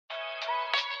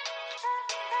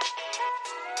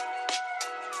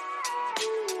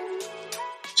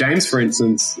James, for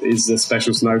instance, is a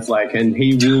special snowflake, and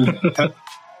he will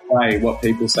play what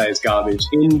people say is garbage.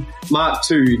 In Mark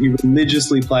II, he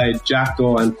religiously played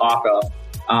Jackdaw and Parker,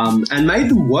 and made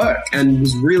them work, and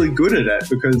was really good at it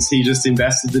because he just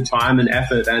invested the time and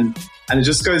effort. And it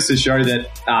just goes to show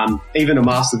that even a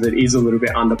master that is a little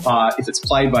bit under par, if it's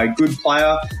played by a good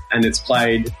player and it's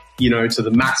played, to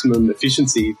the maximum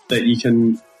efficiency, that you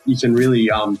can really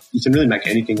make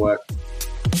anything work.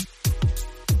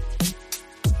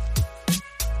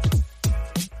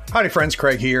 Howdy friends,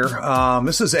 Craig here.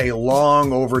 This is a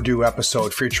long overdue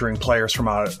episode featuring players from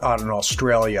out in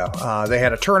Australia. They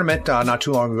had a tournament not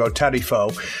too long ago,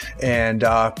 Teddyfo, and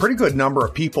pretty good number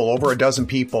of people, over a dozen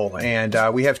people.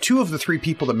 And we have two of the three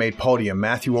people that made podium,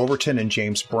 Matthew Overton and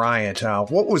James Bryant.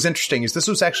 What was interesting is this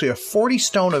was actually a 40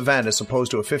 stone event as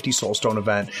opposed to a 50 soul stone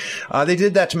event. They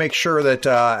did that to make sure that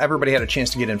everybody had a chance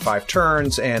to get in 5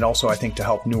 turns, and also I think to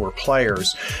help newer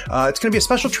players. It's going to be a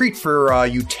special treat for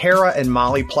you Terra and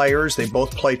Mali players. They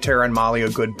both play Terra and Mali a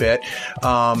good bit.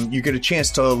 You get a chance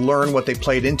to learn what they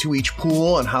played into each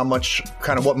pool and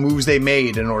what moves they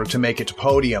made in order to make it to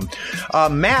podium.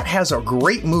 Matt has a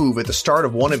great move at the start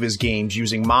of one of his games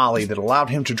using Mali that allowed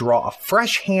him to draw a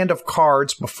fresh hand of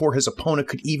cards before his opponent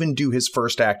could even do his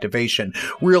first activation.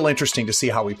 Real interesting to see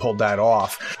how he pulled that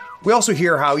off. We also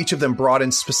hear how each of them brought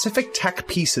in specific tech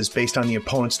pieces based on the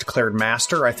opponent's declared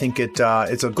master. I think it's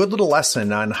a good little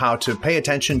lesson on how to pay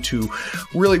attention to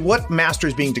really what master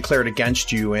is being declared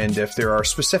against you, and if there are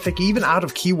specific, even out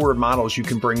of keyword models you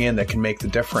can bring in that can make the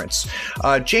difference.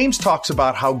 James talks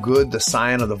about how good the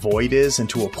Scion of the Void is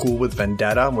into a pool with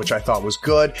Vendetta, which I thought was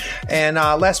good. And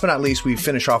last but not least, we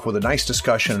finish off with a nice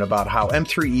discussion about how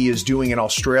M3E is doing in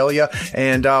Australia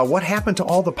and what happened to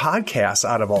all the podcasts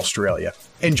out of Australia.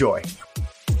 Enjoy.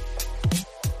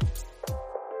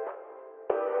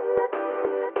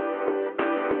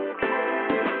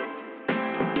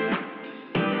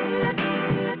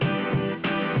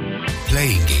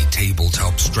 Playing a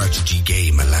tabletop strategy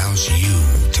game allows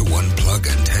you to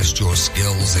unplug and test your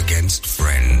skills against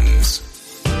friends.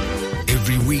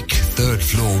 Every week, Third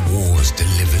Floor Wars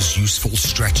delivers useful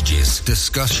strategies,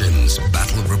 discussions,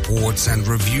 battle reports, and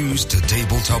reviews to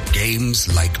tabletop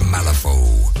games like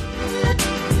Malifaux.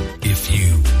 If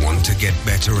you want to get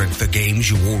better at the games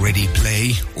you already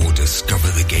play, or discover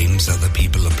the games other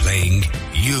people are playing,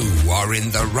 you are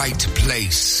in the right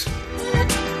place.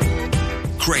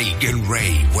 Craig and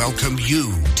Ray welcome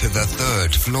you to the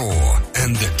Third Floor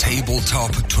and the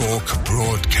Tabletop Talk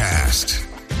broadcast.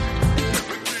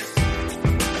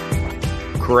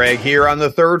 Craig here on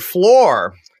the Third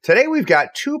Floor. Today we've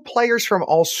got 2 players from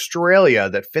Australia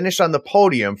that finished on the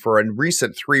podium for a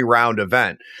recent 3-round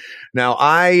event. Now,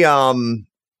 I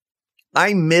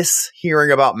miss hearing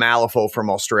about Malifaux from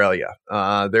Australia.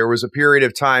 There was a period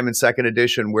of time in 2nd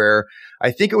edition where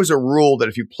I think it was a rule that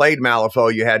if you played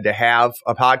Malifaux, you had to have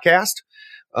a podcast.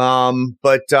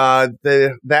 But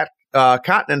that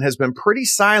continent has been pretty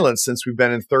silent since we've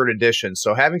been in 3rd edition.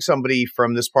 So having somebody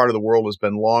from this part of the world has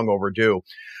been long overdue.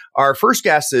 Our first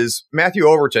guest is Matthew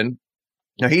Overton.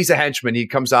 Now, he's a henchman. He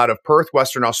comes out of Perth,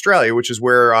 Western Australia, which is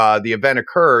where the event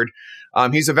occurred.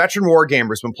 He's a veteran wargamer,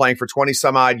 has been playing for 20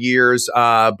 some odd years,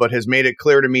 but has made it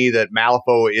clear to me that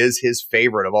Malifaux is his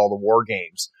favorite of all the war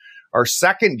games. Our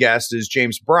second guest is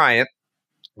James Bryant.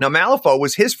 Now, Malifaux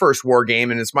was his first war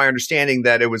game, and it's my understanding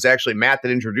that it was actually Matt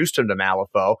that introduced him to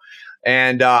Malifaux.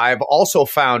 And I've also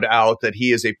found out that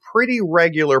he is a pretty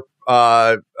regular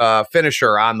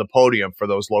finisher on the podium for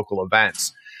those local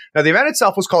events. Now, the event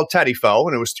itself was called Teddyfo,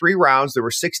 and it was 3 rounds. There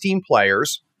were 16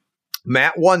 players.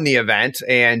 Matt won the event,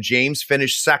 and James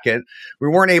finished second. We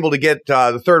weren't able to get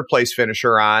the 3rd place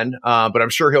finisher on, but I'm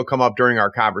sure he'll come up during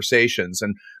our conversations.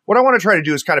 And what I want to try to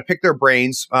do is kind of pick their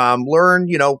brains, learn,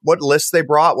 what lists they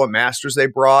brought, what masters they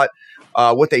brought,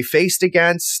 what they faced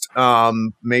against,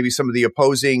 maybe some of the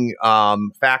opposing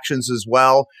factions as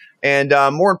well. And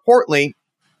more importantly,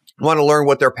 want to learn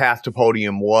what their path to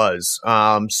podium was.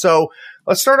 So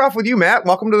let's start off with you, Matt.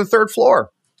 Welcome to the Third Floor.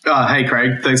 Hey,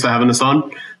 Craig. Thanks for having us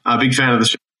on. Big fan of the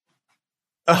show.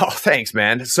 Oh, thanks,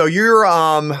 man. So you're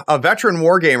a veteran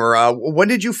wargamer. When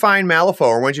did you find Malifaux,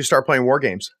 or when did you start playing war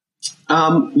games?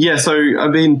 I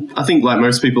think like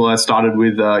most people, I started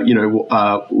with,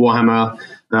 Warhammer,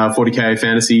 40K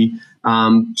fantasy,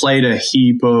 played a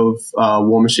heap of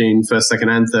War Machine, 1st, 2nd,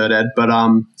 and 3rd ed.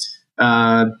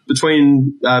 But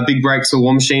between big breaks of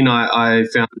War Machine, I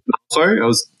found Malifaux. I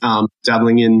was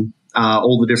dabbling in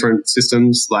all the different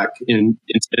systems, like in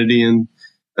Infinity and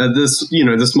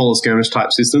the smaller skirmish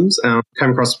type systems.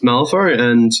 Came across Malifaux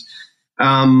and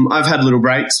I've had little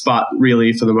breaks, but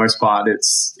really, for the most part,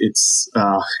 it's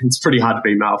pretty hard to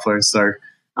beat Malifaux, so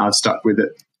I've stuck with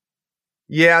it.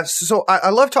 Yeah, so I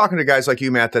love talking to guys like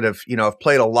you, Matt, that have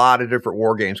played a lot of different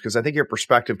war games, because I think your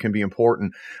perspective can be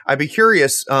important. I'd be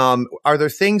curious, are there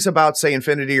things about, say,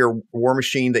 Infinity or War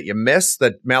Machine that you miss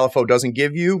that Malifaux doesn't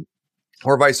give you,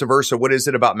 or vice versa? What is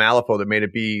it about Malifaux that made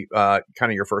it be kind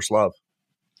of your first love?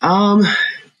 I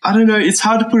don't know. It's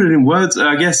hard to put it in words.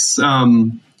 I guess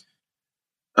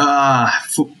I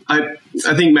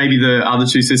think maybe the other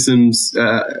two systems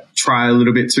try a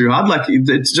little bit too hard. Like,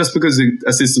 it's just because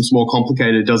a system's more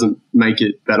complicated doesn't make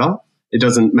it better. It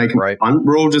doesn't make it fun.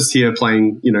 We're all just here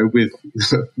playing, with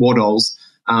War Dolls,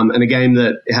 and a game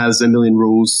that has a million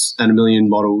rules and a million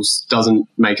models doesn't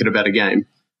make it a better game.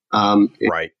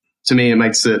 To me, it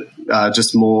makes it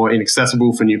just more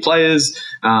inaccessible for new players.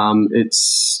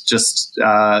 It's just,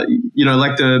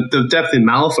 like the depth in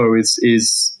Malifaux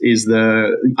is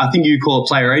the, I think you call it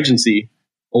player agency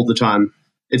all the time.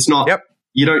 It's not,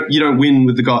 you don't win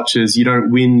with the gotchas. You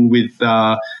don't win with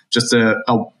just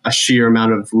a sheer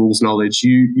amount of rules knowledge.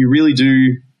 You really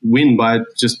do win by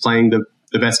just playing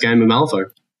the best game of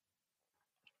Malifaux.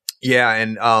 Yeah,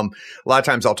 and a lot of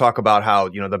times I'll talk about how,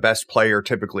 the best player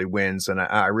typically wins, and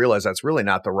I realize that's really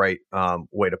not the right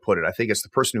way to put it. I think it's the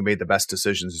person who made the best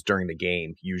decisions during the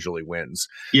game usually wins.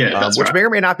 Yeah, which may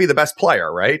or may not be the best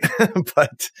player, right?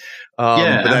 but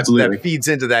that feeds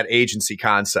into that agency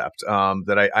concept.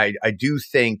 That I do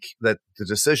think that the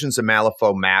decisions in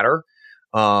Malifaux matter.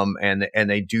 And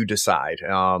they do decide.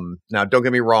 Now, don't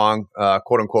get me wrong,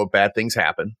 quote unquote, bad things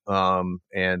happen.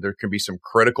 And there can be some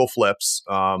critical flips.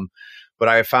 But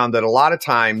I have found that a lot of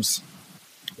times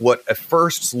what at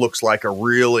first looks like a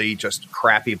really just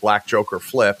crappy Black Joker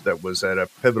flip that was at a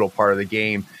pivotal part of the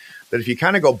game, that if you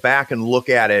kind of go back and look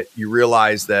at it, you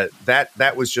realize that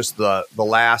was just the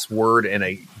last word in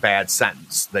a bad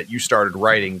sentence that you started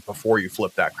writing before you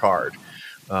flipped that card.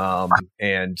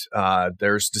 And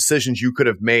there's decisions you could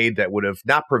have made that would have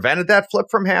not prevented that flip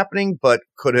from happening, but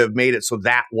could have made it so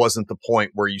that wasn't the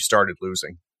point where you started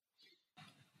losing.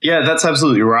 Yeah, that's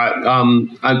absolutely right.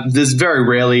 There's very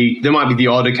rarely, there might be the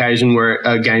odd occasion where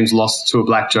a game's lost to a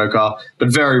Black Joker,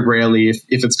 but very rarely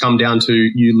if it's come down to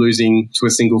you losing to a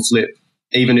single flip,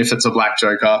 even if it's a Black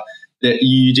Joker, that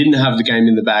you didn't have the game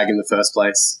in the bag in the first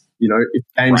place. If the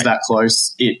game's that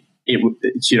close,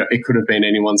 it could have been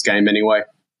anyone's game anyway.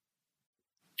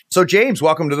 So, James,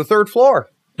 welcome to the third floor.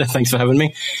 Thanks for having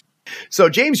me. So,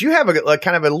 James, you have a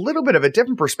kind of a little bit of a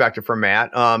different perspective from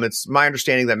Matt. It's my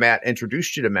understanding that Matt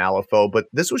introduced you to Malifaux, but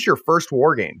this was your first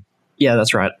war game. Yeah,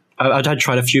 that's right. I'd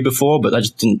tried a few before, but I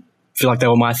just didn't feel like they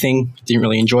were my thing. Didn't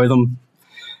really enjoy them.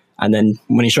 And then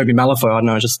when he showed me Malifaux, I don't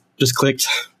know, it just clicked.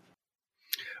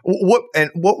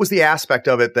 What was the aspect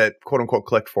of it that, quote unquote,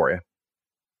 clicked for you?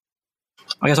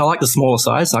 I guess I like the smaller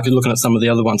size. I could looking at some of the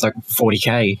other ones like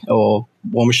 40K or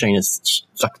War Machine is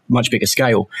like much bigger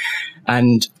scale.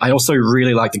 And I also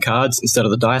really like the cards instead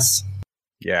of the dice.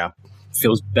 Yeah.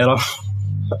 Feels better.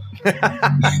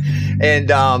 And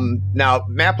now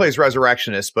Matt plays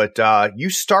Resurrectionist, but you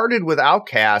started with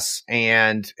Outcasts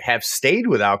and have stayed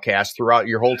with Outcasts throughout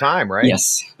your whole time, right?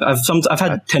 Yes. I've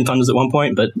had 10 Thunders at one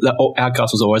point, but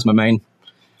Outcast was always my main.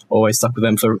 Always stuck with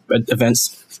them for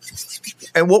events.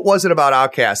 And what was it about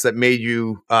Outcast that made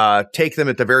you take them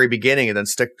at the very beginning and then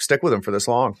stick with them for this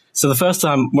long? So the first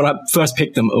time when I first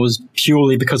picked them, it was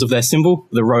purely because of their symbol,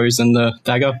 the rose and the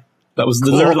dagger. That was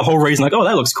the whole reason. Like, oh,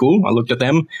 that looks cool. I looked at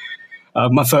them.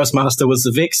 My first master was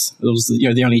the Vix. It was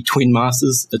the only twin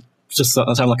masters. It just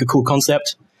sounded like a cool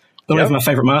concept. Not even my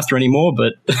favorite master anymore,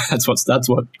 but that's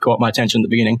what caught my attention at the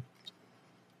beginning.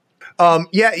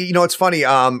 Yeah, it's funny.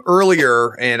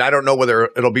 Earlier, and I don't know whether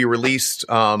it'll be released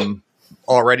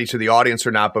already to the audience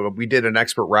or not, but we did an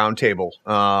expert roundtable.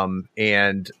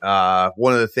 And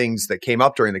one of the things that came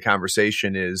up during the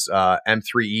conversation is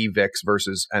M3E VIX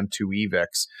versus M2E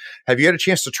VIX. Have you had a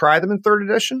chance to try them in 3rd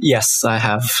edition? Yes, I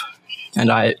have. And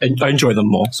I enjoy them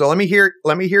more. So let me hear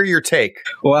your take.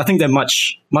 Well, I think they're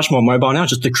much more mobile now,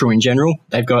 just the crew in general.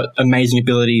 They've got amazing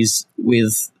abilities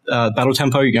with battle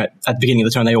tempo. At the beginning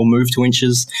of the turn, they all move 2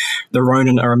 inches. The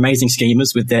Ronin are amazing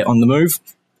schemers with their on the move.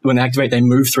 When they activate, they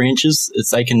move 3 inches.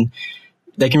 They can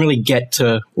really get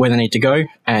to where they need to go.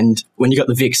 And when you got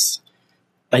the Vix,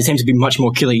 they seem to be much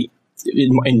more killy.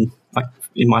 In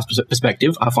my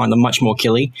perspective, I find them much more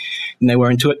killy than they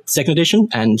were in 2nd edition.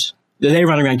 And they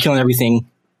run around killing everything,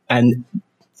 and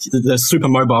the super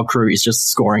mobile crew is just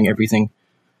scoring everything.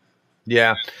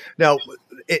 Yeah. Now,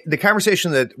 the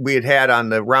conversation that we had on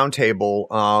the roundtable,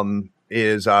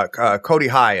 is Cody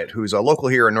Hyatt, who's a local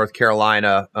here in North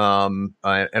Carolina, and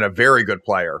a very good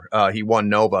player. He won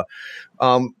Nova.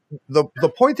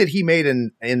 The point that he made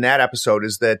in that episode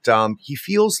is that he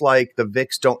feels like the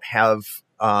Vix don't have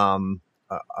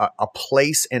a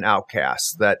place in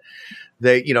Outcasts, that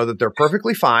that they're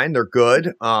perfectly fine, they're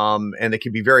good, and they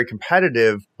can be very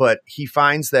competitive. But he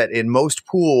finds that in most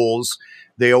pools,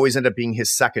 they always end up being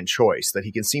his second choice, that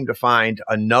he can seem to find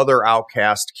another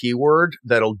Outcast keyword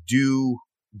that'll do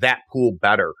that pool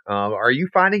better. Are you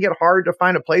finding it hard to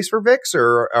find a place for Vix,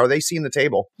 or are they seeing the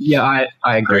table? Yeah,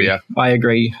 I agree. Yeah. I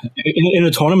agree. In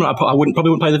a tournament, I probably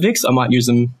wouldn't play the Vix. I might use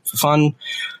them for fun.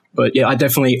 But yeah, I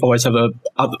definitely always have a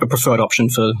preferred option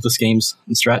for the schemes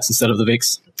and strats instead of the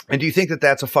Vix. And do you think that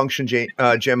that's a function,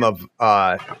 Jim, of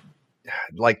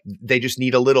like they just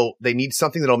need they need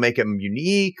something that'll make them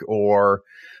unique, or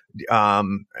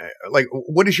like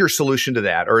what is your solution to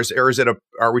that? Or is it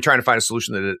are we trying to find a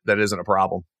solution that isn't a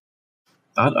problem?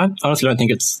 I honestly don't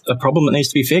think it's a problem that needs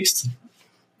to be fixed.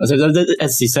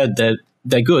 As he said,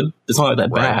 they're good. It's not like they're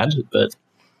bad, but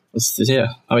I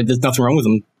mean, there's nothing wrong with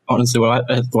them, honestly,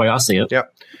 the way I see it. Yeah.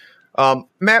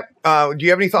 Matt, do you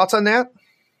have any thoughts on that?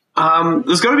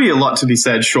 There's got to be a lot to be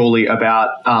said, surely, about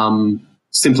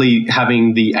simply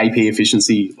having the AP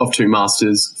efficiency of two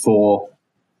masters for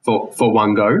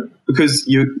one go, because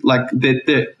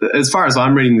as far as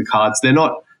I'm reading the cards, they're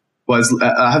not. I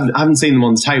haven't seen them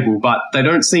on the table, but they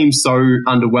don't seem so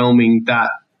underwhelming that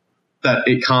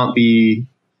it can't be.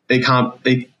 It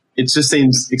just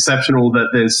seems exceptional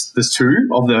that there's two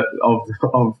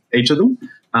of each of them.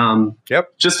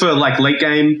 Yep. Just for like late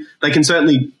game, they can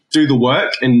certainly do the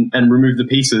work and remove the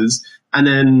pieces. And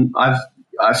then I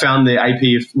found the AP.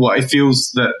 It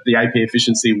feels that the AP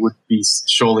efficiency would be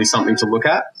surely something to look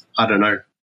at. I don't know.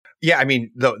 Yeah, I mean,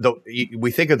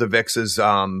 we think of the Vix as,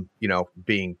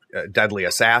 being deadly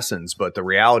assassins, but the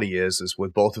reality is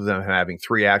with both of them having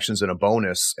 3 actions and a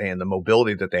bonus and the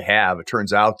mobility that they have, it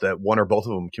turns out that one or both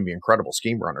of them can be incredible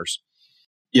scheme runners.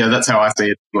 Yeah, that's how I see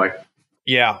it.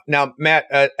 Yeah. Now, Matt,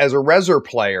 as a Rezer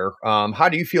player, how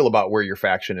do you feel about where your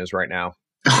faction is right now?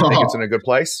 Do you think it's in a good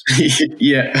place?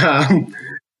 Yeah.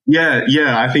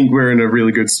 I think we're in a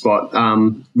really good spot.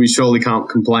 We surely can't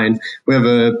complain. We have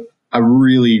a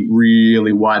really,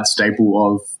 really wide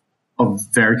staple of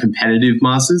very competitive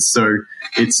masters. So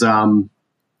it's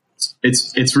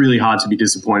really hard to be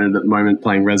disappointed at the moment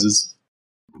playing Rezers.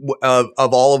 Of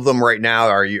all of them right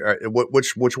now,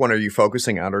 which one are you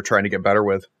focusing on or trying to get better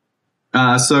with?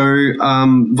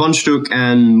 Von Stuck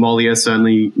and Molly are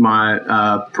certainly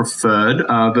my preferred,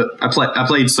 but I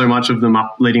played so much of them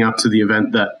leading up to the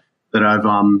event that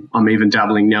I'm even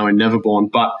dabbling now in Neverborn,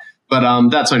 but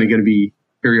that's only going to be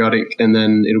periodic, and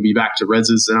then it'll be back to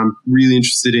Rezers. And I'm really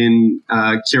interested in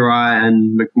Kirai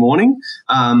and McMorning.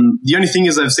 The only thing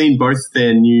is I've seen both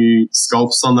their new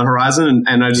sculpts on the horizon,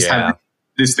 and I just have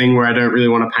this thing where I don't really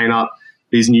want to paint up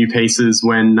these new pieces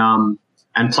when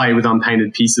and play with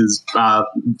unpainted pieces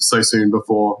so soon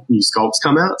before new sculpts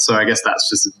come out. So I guess that's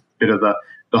just a bit of the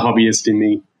hobbyist in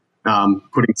me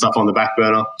putting stuff on the back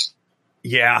burner.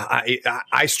 Yeah,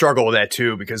 I struggle with that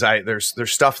too, because there's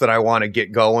stuff that I want to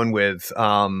get going with,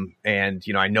 and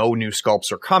I know new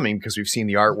sculpts are coming because we've seen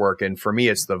the artwork, and for me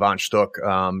it's the Von Stuck.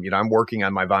 I'm working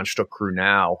on my Von Stuck crew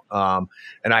now,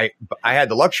 and I had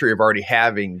the luxury of already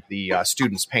having the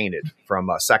students painted from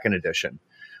second edition.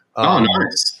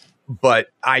 Nice. But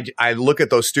I look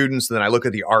at those students and then I look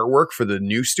at the artwork for the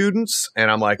new students, and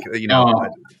I'm like,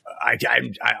 I'm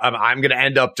going to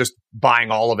end up just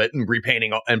buying all of it and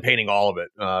repainting and painting all of it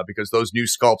because those new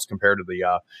sculpts compared to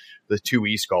the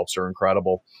 2E sculpts are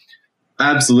incredible.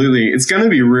 Absolutely. It's going to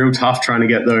be real tough trying to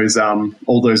get those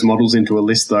all those models into a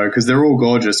list though, because they're all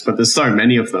gorgeous, but there's so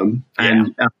many of them,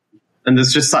 and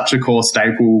there's just such a core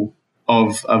staple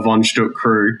of a Von Stuck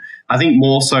crew. I think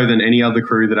more so than any other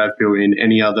crew that I've built in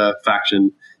any other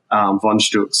faction, Von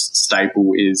Stuck's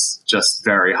staple is just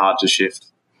very hard to shift.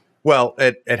 Well,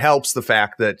 it helps the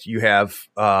fact that you have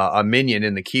a minion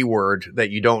in the keyword that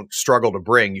you don't struggle to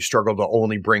bring. You struggle to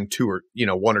only bring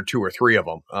 1 or 2 or 3 of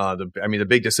them. The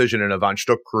big decision in a Von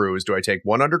Stuck crew is: do I take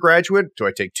 1 undergraduate? Do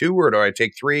I take 2, or do I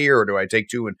take 3, or do I take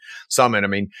 2 and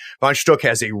summon? Von Stuck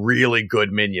has a really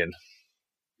good minion.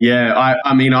 Yeah,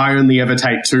 I only ever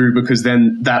take 2 because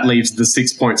then that leaves the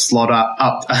 6-point slot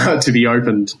up to be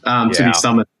opened to be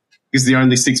summoned. Is the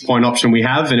only 6-point option we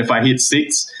have, and if I hit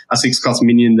 6, a 6-cost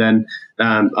minion, then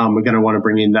we're going to want to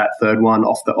bring in that third one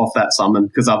off that summon,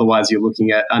 because otherwise you're looking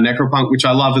at a Necropunk, which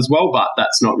I love as well, but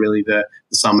that's not really the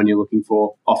summon you're looking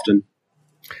for often.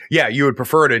 Yeah, you would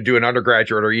prefer to do an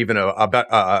undergraduate or even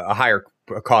a higher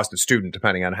costed student,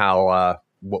 depending on how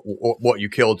what you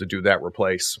killed to do that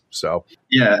replace. So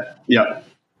yeah.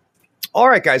 All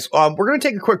right, guys, we're going to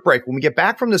take a quick break. When we get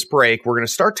back from this break, we're going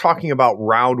to start talking about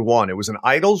round one. It was an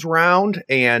idols round,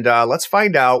 and let's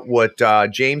find out what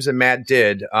James and Matt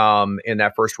did in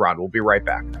that first round. We'll be right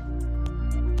back.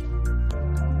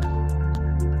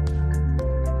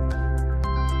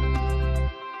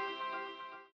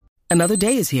 Another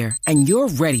day is here, and you're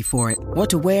ready for it. What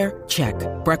to wear? Check.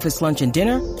 Breakfast, lunch, and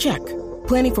dinner? Check.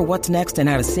 Planning for what's next and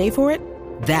how to save for it?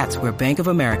 That's where Bank of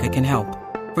America can help.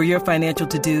 For your financial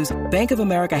to-dos, Bank of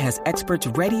America has experts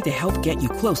ready to help get you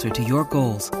closer to your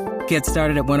goals. Get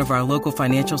started at one of our local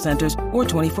financial centers or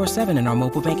 24/7 in our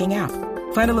mobile banking app.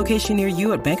 Find a location near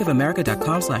you at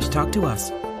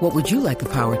bankofamerica.com/talktous. What would you like the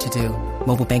power to do?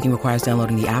 Mobile banking requires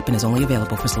downloading the app and is only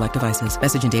available for select devices.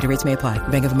 Message and data rates may apply.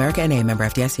 Bank of America NA, member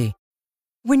FDIC.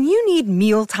 When you need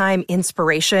mealtime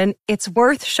inspiration, it's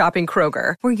worth shopping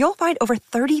Kroger, where you'll find over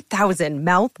 30,000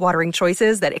 mouth-watering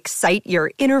choices that excite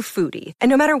your inner foodie. And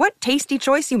no matter what tasty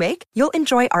choice you make, you'll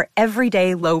enjoy our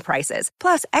everyday low prices,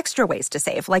 plus extra ways to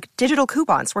save, like digital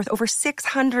coupons worth over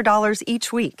 $600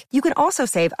 each week. You can also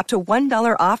save up to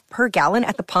 $1 off per gallon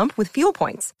at the pump with fuel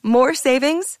points. More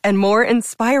savings and more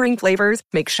inspiring flavors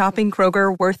make shopping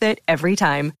Kroger worth it every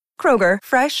time. Kroger,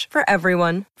 fresh for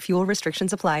everyone. Fuel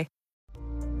restrictions apply.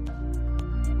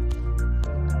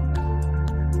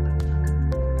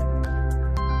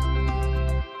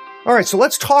 All right, so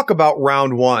let's talk about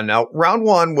round one. Now, round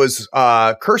one was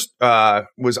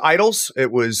was idols.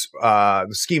 It was the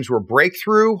schemes were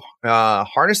breakthrough,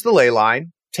 harness the ley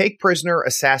line, take prisoner,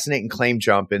 assassinate, and claim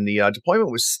jump. And the deployment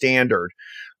was standard.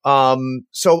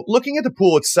 So looking at the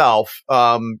pool itself,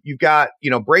 you've got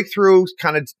breakthrough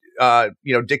kind of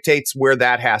dictates where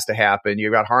that has to happen.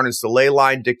 You've got harness the ley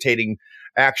line dictating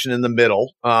action in the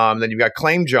middle. Then you've got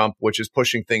claim jump, which is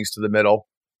pushing things to the middle.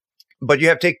 But you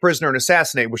have take prisoner and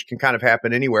assassinate, which can kind of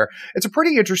happen anywhere. It's a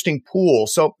pretty interesting pool.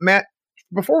 So, Matt,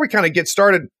 before we kind of get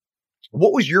started,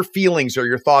 what was your feelings or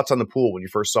your thoughts on the pool when you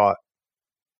first saw it?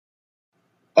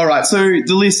 All right, so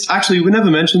the list, actually, we never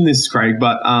mentioned this, Craig,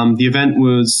 but the event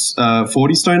was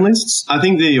 40 stone lists. I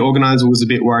think the organizer was a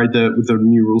bit worried that with the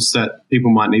new rule set,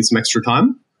 people might need some extra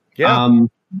time. Yeah.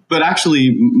 But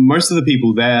actually, most of the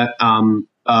people there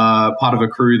part of a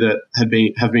crew that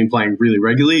have been playing really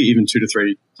regularly, even 2 to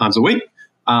 3 times a week.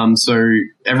 So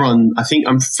everyone,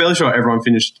 I'm fairly sure everyone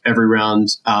finished every round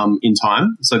in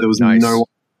time. So there was no one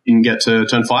didn't get to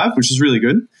turn 5, which is really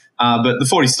good. But the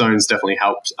 40 stones definitely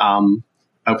helped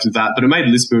with that. But it made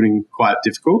list building quite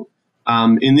difficult.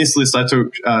 In this list, I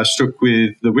took Strook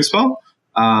with the Whisper.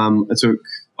 I took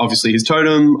obviously his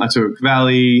totem. I took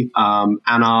Valley,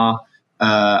 Anna,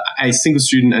 a single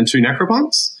student, and 2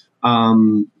 necropunks.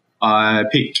 I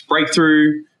picked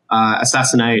Breakthrough,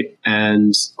 Assassinate,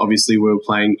 and obviously we were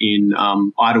playing in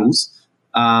Idols.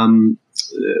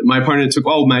 My opponent took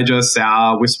Old Major,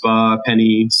 Sour, Whisper,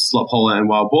 Penny, Slopholer, and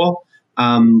Wild Boar.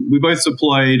 We both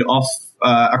deployed off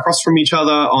across from each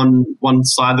other on one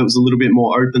side that was a little bit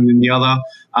more open than the other.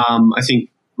 I think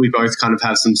we both kind of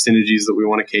have some synergies that we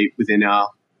want to keep within our,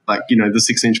 the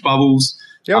 6-inch bubbles.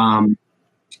 Yep.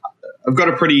 I've got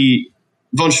a pretty...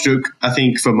 Von Strook, I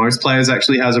think, for most players,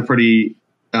 actually has a pretty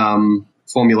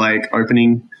formulaic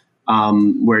opening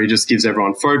where he just gives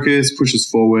everyone focus, pushes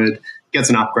forward, gets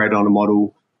an upgrade on a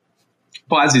model,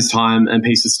 buys his time, and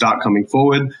pieces start coming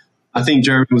forward. I think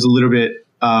Jeremy was a little bit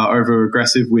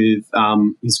over-aggressive with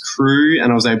his crew,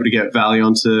 and I was able to get Valley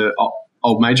onto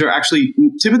Old Major. Actually,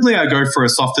 typically I go for a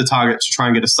softer target to try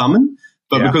and get a summon,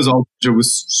 but because Old Major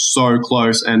was so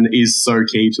close and is so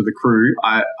key to the crew,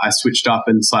 I switched up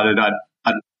and decided I'd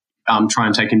try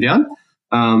and take him down.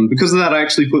 Because of that, I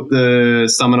actually put the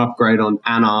summon upgrade on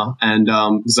Anna, and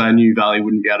because I knew Valley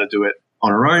wouldn't be able to do it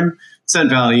on her own, sent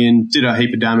Valley in, did a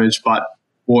heap of damage, but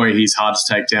boy, he's hard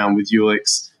to take down with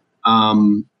Ulix,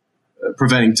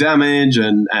 preventing damage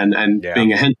and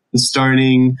being a henchman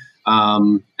stoning,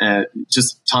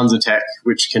 just tons of tech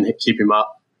which can keep him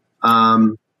up.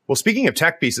 Well, speaking of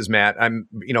tech pieces, Matt, I'm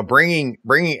bringing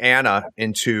Anna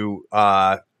into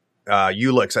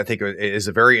Ulix, I think, is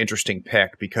a very interesting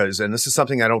pick because, and this is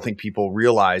something I don't think people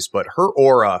realize, but her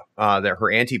aura,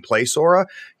 her anti-place aura,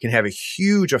 can have a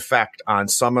huge effect on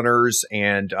summoners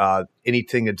and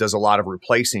anything that does a lot of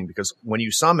replacing. Because when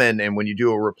you summon and when you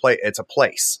do a replace, it's a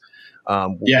place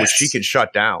which she can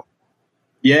shut down.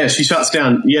 Yeah, she shuts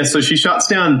down. Yeah, so she shuts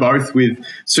down both with.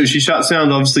 So she shuts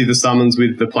down obviously the summons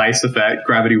with the place effect,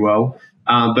 Gravity Well,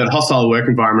 but hostile work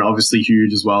environment obviously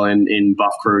huge as well in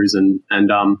buff crews and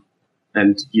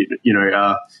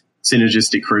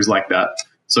synergistic crews like that.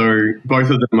 So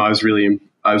both of them, I was really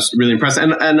impressed.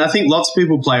 And I think lots of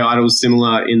people play Idols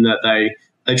similar in that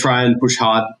they try and push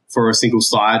hard for a single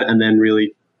side and then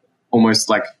really almost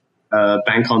like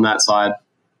bank on that side.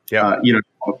 Yeah,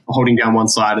 holding down one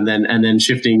side and then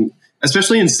shifting.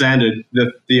 Especially in standard,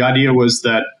 the idea was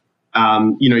that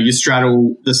you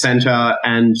straddle the center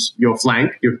and your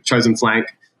flank, your chosen flank,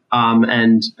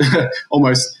 and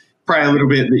almost pray a little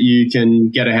bit that you can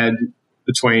get ahead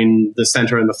between the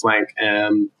center and the flank.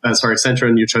 Center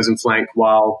and your chosen flank.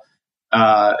 While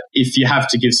if you have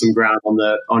to give some ground on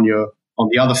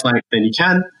the other flank, then you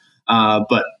can.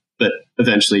 But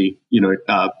eventually,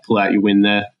 pull out your win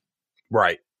there.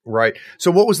 Right.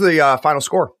 So what was the final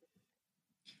score?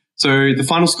 So the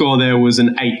final score there was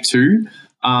an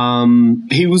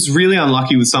 8-2. He was really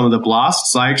unlucky with some of the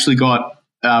blasts. I actually got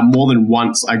more than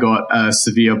once. I got a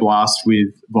severe blast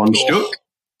with Von Stuck.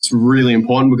 It's really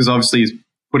important because obviously he's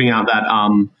putting out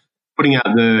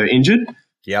the injured.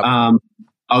 Yep. I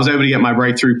was able to get my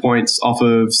breakthrough points off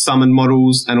of summoned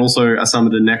models, and also I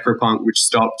summoned a Necropunk, which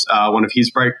stopped one of his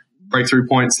breakthrough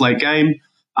points late game.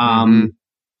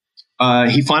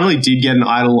 He finally did get an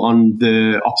idol on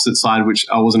the opposite side, which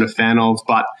I wasn't a fan of,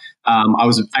 but I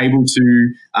was able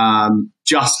to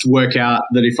just work out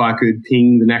that if I could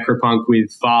ping the Necropunk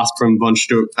with fast from Von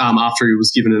Stuck after he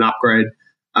was given an upgrade,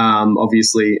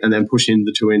 obviously, and then push in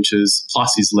the 2 inches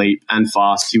plus his leap and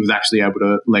fast, he was actually able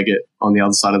to leg it on the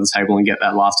other side of the table and get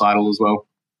that last idol as well.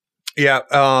 Yeah,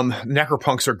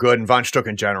 Necropunks are good, and Von Stuck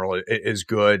in general is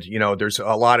good. There's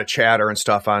a lot of chatter and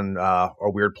stuff on A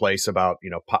Weird Place about,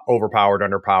 overpowered,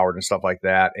 underpowered, and stuff like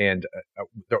that. And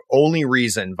the only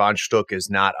reason Von Stuck is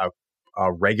not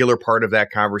a regular part of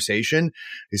that conversation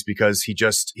is because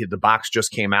the box just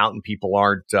came out and people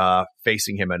aren't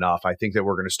facing him enough. I think that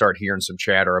we're going to start hearing some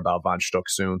chatter about Von Stuck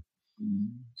soon.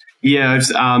 Yeah, I've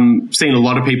seen a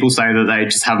lot of people say that they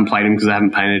just haven't played him because they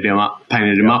haven't painted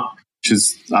him up. Which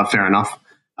is fair enough.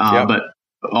 But,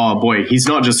 oh boy, he's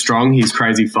not just strong, he's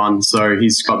crazy fun. So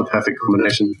he's got the perfect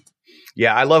combination.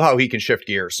 Yeah, I love how he can shift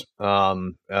gears. I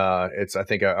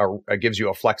think it gives you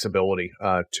a flexibility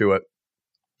to it.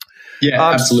 Yeah,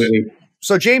 absolutely.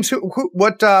 So James,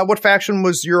 what faction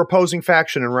was your opposing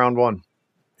faction in round 1?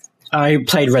 I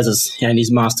played Rezes, and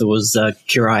his master was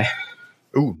Kurai.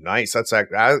 Ooh, nice. That's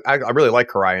I really like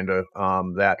Kurai into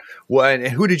that. Well, and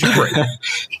who did you bring?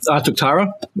 I took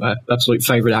Tara, my absolute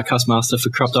favorite outcast master for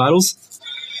Corrupt Idols.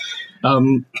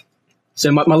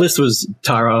 So my list was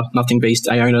Tara, Nothing Beast,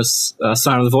 Aeonis,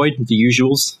 Sign of the Void, the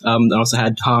usuals. I also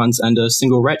had Hans and a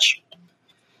single Wretch.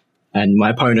 And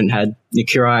my opponent had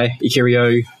Kurai,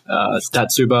 Ikirio,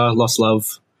 Tatsuba, Lost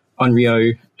Love,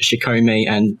 Onryo, Shikome,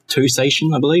 and 2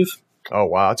 Seishin, I believe. Oh,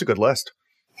 wow. That's a good list.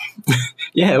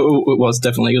 Yeah, it was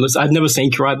definitely a good list. I'd never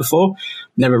seen Kurai before,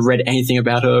 never read anything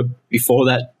about her before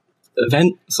that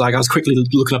event. So I was quickly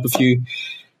looking up a few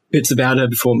bits about her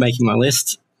before making my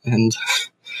list, and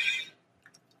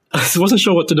I wasn't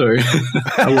sure what to do.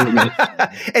 I will admit.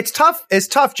 It's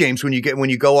tough, James, when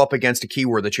you go up against a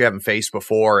keyword that you haven't faced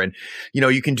before, and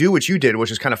you can do what you did, which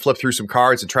is kind of flip through some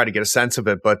cards and try to get a sense of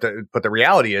it. But the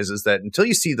reality is that until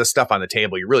you see the stuff on the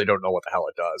table, you really don't know what the hell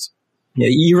it does. Yeah,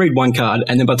 you read one card,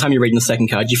 and then by the time you're reading the second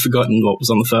card, you've forgotten what was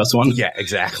on the first one. Yeah,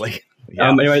 exactly. Yeah.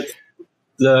 Anyway,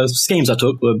 the schemes I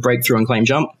took were Breakthrough and Claim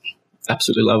Jump.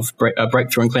 Absolutely love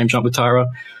Breakthrough and Claim Jump with Tyra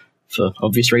for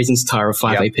obvious reasons. Tyra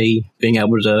 5 AP, being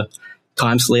able to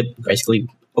time slip, basically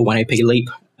a 1 AP leap.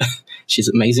 She's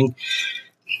amazing.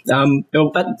 At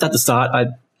the start, I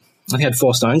had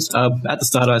 4 stones. At the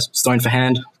start, I stoned for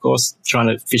hand, of course, trying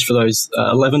to fish for those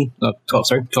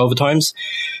 12 atomes.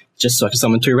 Just so I could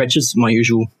summon 2 wretches, my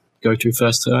usual go-to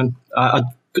first turn. I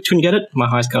couldn't get it. My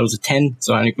highest card was a 10,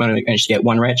 so I only managed to get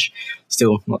 1 wretch.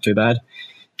 Still not too bad.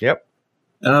 Yep.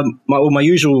 My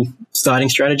usual starting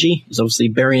strategy is obviously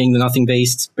burying the Nothing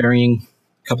Beast, burying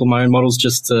a couple of my own models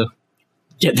just to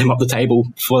get them up the table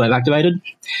before they've activated.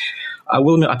 I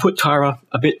will admit I put Tyra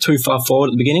a bit too far forward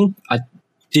at the beginning. I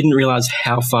didn't realize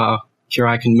how far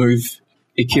Kurai can move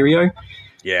Ikirio.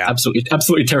 Yeah,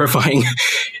 absolutely terrifying.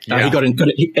 Yeah.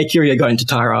 Ikirio got into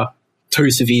Tyra, 2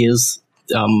 severes.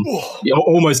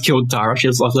 Almost killed Tyra. She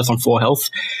was left on 4 health.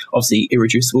 Obviously,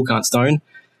 irreducible, can't stone.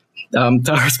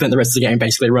 Tyra spent the rest of the game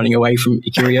basically running away from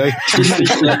Ikirio.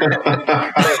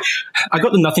 I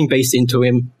got the Nothing Beast into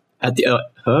him at the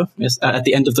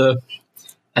end of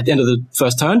the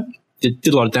first turn. Did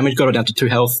a lot of damage. Got her down to 2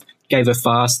 health. Gave her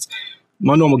fast.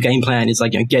 My normal game plan is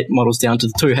get models down to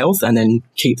the 2 health and then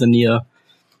keep them near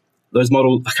those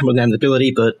models. I can't remember the name of the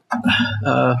ability, but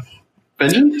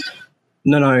Vengeance?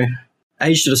 No.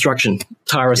 Age to Destruction.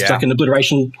 Tyra stuck an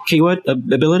obliteration keyword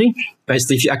ability.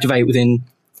 Basically, if you activate within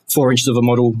 4 inches of a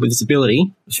model with this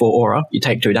ability for aura, you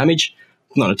take 2 damage.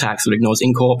 Non-attack, so it ignores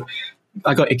Incorp.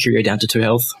 I got Ikiryo down to 2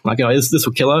 health. Like, oh, this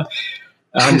will kill her.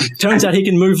 Turns out he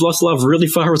can move Lost Love really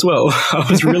far as well. I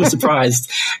was really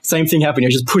surprised. Same thing happened. I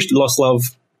just pushed Lost Love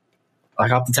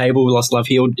like up the table. Lost Love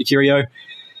healed Ikiryo.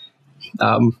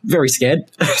 Very scared.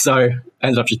 So I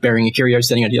ended up just burying Ikiryo,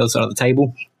 standing on the other side of the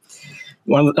table.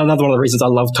 Another one of the reasons I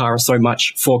love Tara so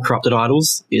much for Corrupted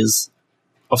Idols is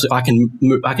obviously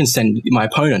I can send my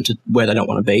opponent to where they don't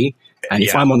want to be. And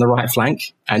if I'm on the right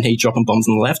flank and he's dropping bombs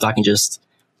on the left, I can just,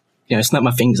 snap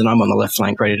my fingers and I'm on the left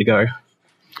flank ready to go.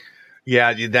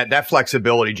 Yeah, that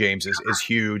flexibility, James, is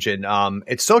huge. And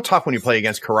it's so tough when you play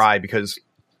against Karai because,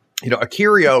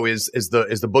 Ikiryo is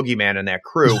the boogeyman in that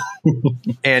crew.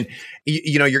 And,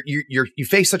 you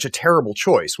face such a terrible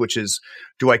choice, which is,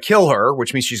 do I kill her,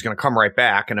 which means she's going to come right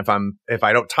back. And if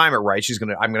I don't time it right,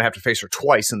 I'm going to have to face her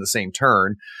twice in the same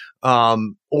turn.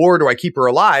 Or do I keep her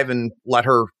alive and let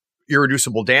her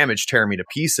irreducible damage tear me to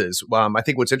pieces? I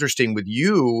think what's interesting with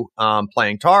you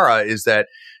playing Tara is that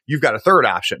you've got a third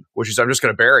option, which is I'm just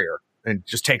going to bury her and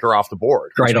just take her off the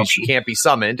board. Great option. She can't be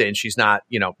summoned and she's not,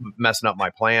 messing up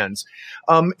my plans.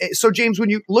 So James, when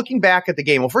you looking back at the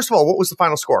game, well, first of all, what was the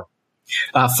final score?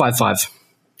 5-5.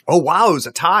 Oh, wow. It was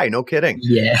a tie. No kidding.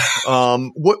 Yeah.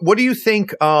 What do you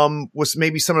think was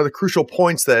maybe some of the crucial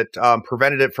points that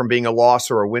prevented it from being a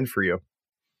loss or a win for you?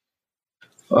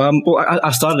 Well,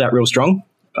 I started out real strong.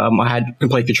 I had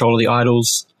complete control of the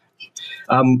idols.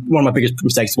 One of my biggest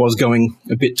mistakes was going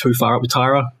a bit too far up with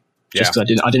Tara, just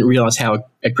because I didn't realize how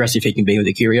aggressive he can be with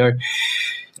Ikiryo.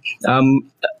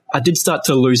 I did start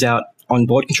to lose out on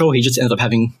board control. He just ended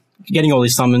up getting all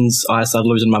these summons. I started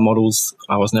losing my models.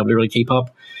 I wasn't able to really keep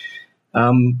up.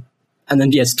 And then,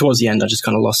 towards the end, I just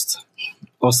kind of lost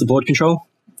the board control.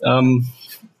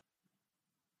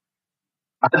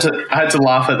 I had to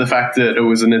laugh at the fact that it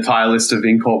was an entire list of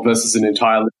Incorp versus an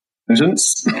entire list of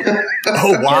Vengeance.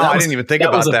 Oh, wow. I didn't even think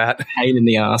about that. Pain in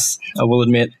the ass, I will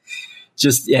admit.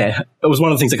 It was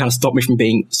one of the things that kind of stopped me from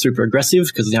being super aggressive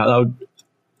because, I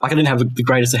didn't have the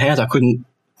greatest of hands. I couldn't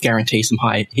guarantee some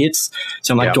high hits.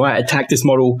 So I'm like, do I attack this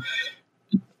model?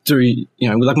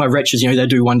 Like my wretches, they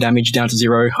do 1 damage down to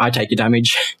 0. I take the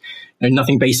damage.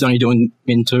 Nothing based on you doing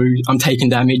min 2. I'm taking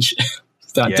damage.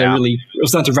 It was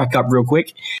starting to rack up real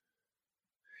quick.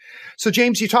 So,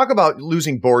 James, you talk about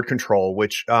losing board control,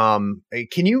 which can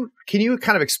you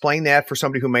kind of explain that for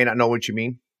somebody who may not know what you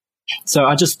mean? So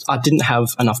I didn't have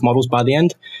enough models by the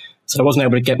end, so I wasn't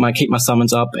able to keep my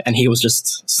summons up, and he was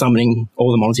just summoning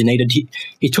all the models he needed.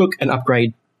 He took an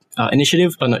upgrade intuition,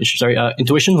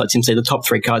 lets him see the top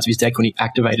 3 cards of his deck when he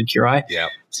activated Kirai. Yeah.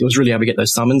 So he was really able to get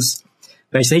those summons.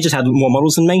 Basically, he just had more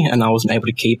models than me, and I wasn't able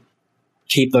to keep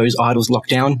those idols locked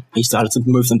down. He started to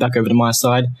move them back over to my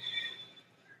side,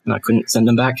 and I couldn't send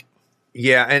them back.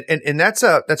 Yeah, and that's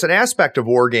an aspect of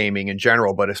wargaming in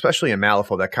general, but especially in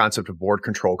Malifaux, that concept of board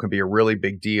control can be a really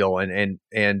big deal. And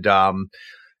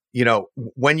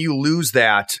when you lose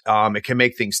that, it can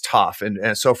make things tough.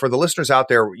 And so for the listeners out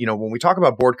there, when we talk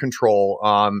about board control,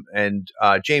 and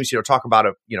James, talk about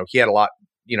he had a lot.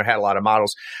 Had a lot of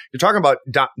models. You're talking about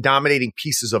dominating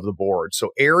pieces of the board,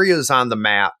 so areas on the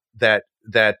map that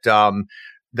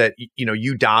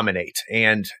you dominate.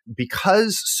 And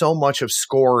because so much of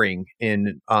scoring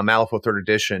in Malifaux 3rd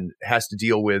edition has to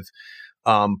deal with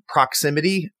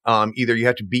proximity, either you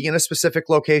have to be in a specific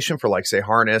location for, like, say,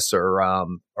 harness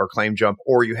or claim jump,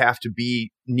 or you have to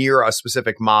be near a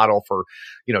specific model for,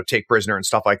 take prisoner and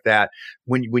stuff like that.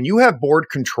 When you have board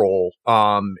control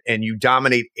and you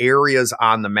dominate areas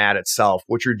on the mat itself,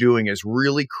 what you're doing is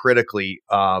really critically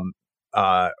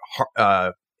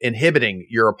inhibiting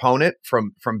your opponent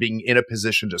from being in a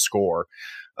position to score.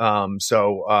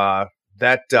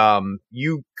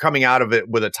 You coming out of it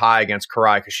with a tie against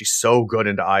Karai, because she's so good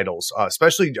into idols,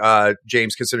 especially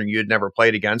James, considering you had never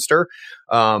played against her.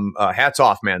 Hats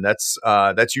off, man. That's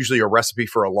usually a recipe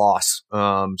for a loss.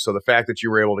 So the fact that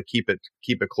you were able to keep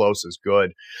it close is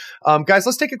good. Guys,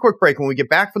 let's take a quick break. When we get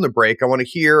back from the break, I want to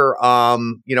hear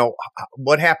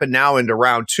what happened now into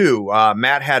round 2.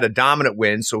 Matt had a dominant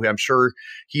win, so I'm sure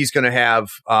he's going to have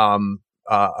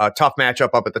a tough matchup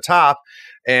up at the top.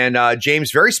 And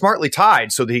James very smartly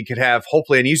tied so that he could have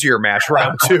hopefully an easier match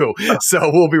round 2. So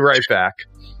we'll be right back.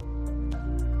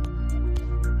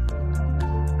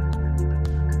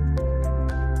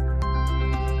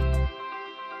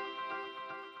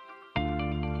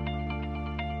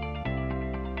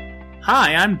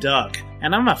 Hi, I'm Doug,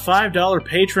 and I'm a $5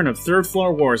 patron of Third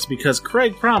Floor Wars because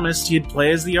Craig promised he'd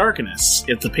play as the Arcanist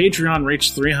if the Patreon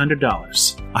reached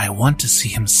 $300. I want to see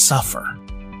him suffer.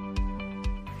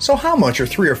 So how much are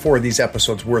 3 or 4 of these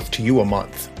episodes worth to you a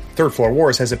month? Third Floor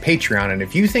Wars has a Patreon, and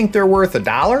if you think they're worth $1,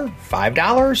 $5,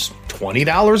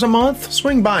 $20 a month,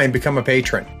 swing by and become a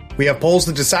patron. We have polls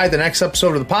that decide the next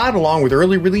episode of the pod, along with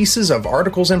early releases of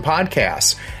articles and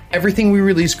podcasts. Everything we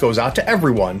release goes out to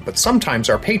everyone, but sometimes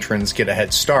our patrons get a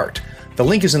head start. The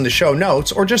link is in the show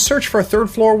notes, or just search for Third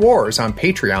Floor Wars on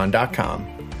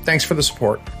patreon.com. Thanks for the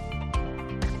support.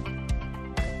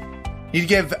 Need to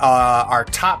give our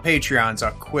top Patreons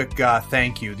a quick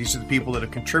thank you. These are the people that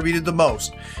have contributed the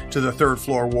most to the Third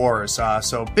Floor Wars.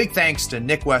 So big thanks to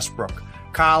Nick Westbrook,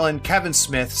 Colin, Kevin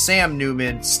Smith, Sam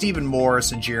Newman, Stephen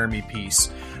Morris, and Jeremy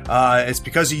Peace. It's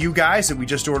because of you guys that we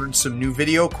just ordered some new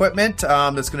video equipment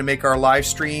that's going to make our live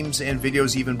streams and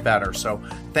videos even better. So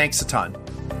thanks a ton.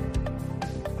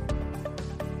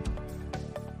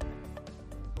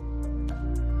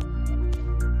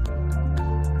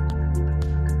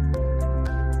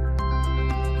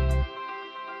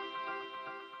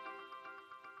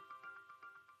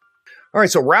 All right,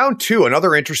 so round 2,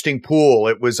 another interesting pool.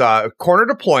 It was corner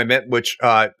deployment, which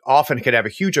often could have a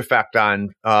huge effect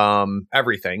on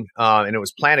everything, and it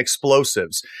was plant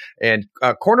explosives. And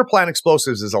corner plant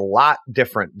explosives is a lot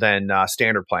different than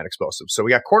standard plant explosives. So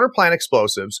we got corner plant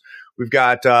explosives. We've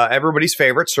got everybody's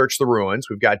favorite, search the ruins.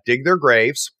 We've got dig their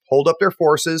graves, hold up their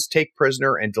forces, take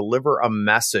prisoner, and deliver a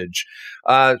message.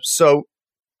 So,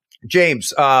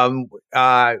 James, from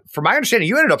my understanding,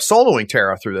 you ended up soloing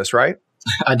Tara through this, right?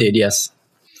 I did, yes.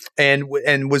 And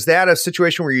was that a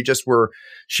situation where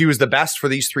she was the best for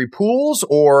these 3 pools,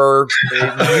 or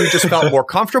you just felt more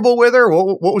comfortable with her?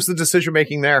 What was the decision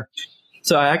making there?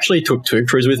 So I actually took 2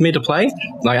 crews with me to play.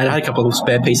 Like, I had a couple of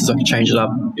spare pieces I could change it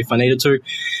up if I needed to.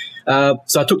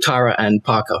 So I took Tara and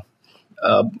Parker.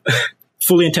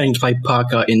 Fully intending to play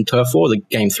Parker in Turf War, the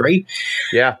game 3.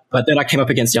 Yeah. But then I came up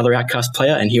against the other Outcast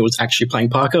player, and he was actually playing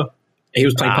Parker. He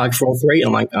was playing Parker for all 3, and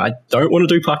I'm like, I don't want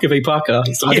to do Parker v. Parker,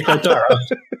 so I declared Tara.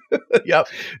 Yep.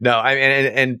 No, I mean,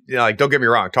 and you know, like, don't get me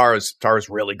wrong, Tara's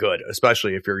really good,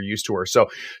 especially if you're used to her. So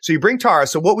you bring Tara.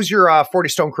 So what was your 40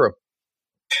 Stone crew?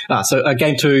 So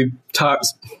game 2,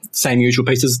 same usual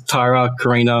pieces: Tara,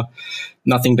 Karina,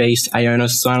 Nothing Beast, Aeonis,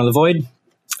 Sign of the Void.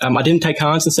 I didn't take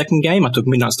Hans in the second game. I took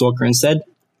Midnight Stalker instead.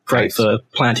 Great Nice. for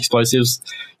plant explosives.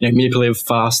 Manipulative,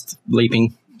 fast,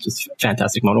 leaping. Just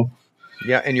fantastic model.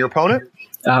 Yeah, and your opponent?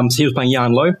 So he was playing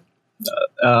Yarn Low,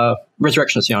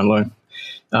 Resurrectionist Yarn Low.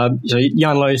 So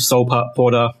Yarn Low, Soul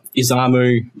Porter,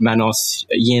 Izamu, Manos,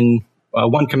 Yin,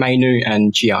 1 Kamenu,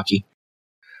 and Chiaki.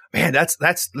 Man,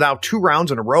 that's now 2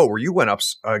 rounds in a row where you went up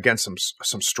against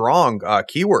some strong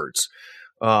keywords.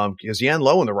 Because Yan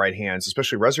Lo in the right hands,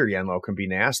 especially Resur Yan Lo, can be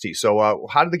nasty. So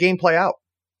how did the game play out?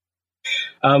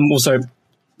 Also,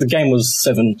 the game was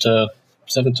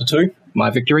 7-2, my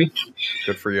victory.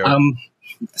 Good for you.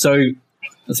 So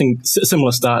I think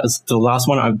similar start as the last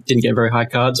one. I didn't get very high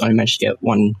cards. I only managed to get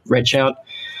 1 red shout.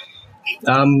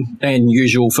 And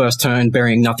usual first turn,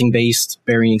 burying Nothing Beast,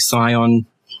 burying Scion,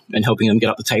 and helping them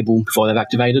get up the table before they've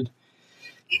activated.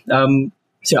 So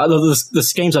the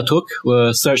schemes I took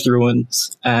were Search the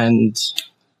Ruins and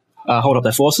Hold Up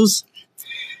Their Forces.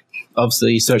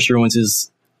 Obviously, Search the Ruins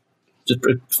is just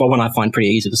for one I find pretty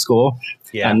easy to score.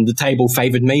 Yeah. And the table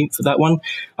favoured me for that one.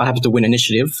 I happened to win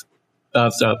initiative.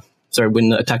 Win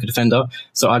the attacker defender.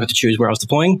 So I got to choose where I was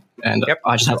deploying, and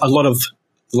I just had a lot of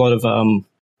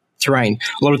terrain.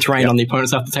 A lot of terrain on the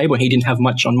opponent's half of the table, and he didn't have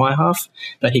much on my half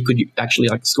that he could actually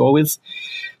score with.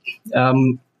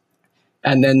 And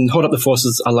then Hold Up the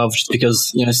Forces I love just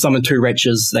because, summon 2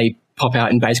 wretches, they pop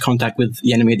out in base contact with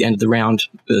the enemy at the end of the round,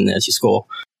 and there's your score.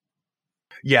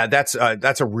 Yeah, that's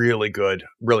a really good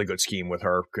scheme with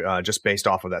her, just based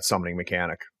off of that summoning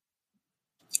mechanic.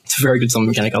 It's a very good summoning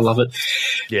mechanic. I love it.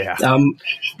 Yeah.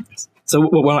 So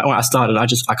when I started,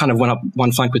 I kind of went up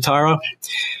 1 flank with Tara.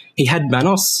 He had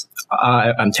Manos.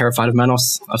 I'm terrified of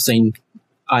Manos. I've seen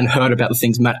and heard about the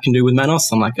things Matt can do with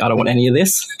Manos. I'm like, I don't want any of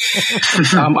this.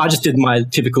 I just did my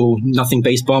typical Nothing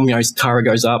Beast bomb. Tara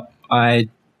goes up. I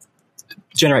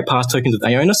generate pass tokens with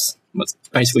Aeonis. That's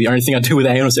basically the only thing I do with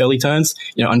Aeonis early turns.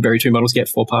 Unbury 2 models, get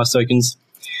 4 pass tokens.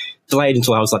 Delayed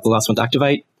until I was the last one to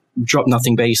activate. Drop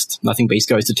Nothing Beast. Nothing Beast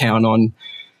goes to town on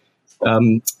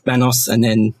Manos, and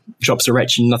then drops a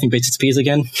wretch and Nothing Beast disappears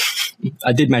again.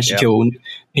 I did manage to kill.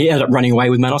 He ended up running away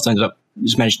with Manos. I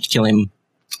just managed to kill him.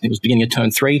 It was beginning of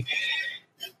turn 3.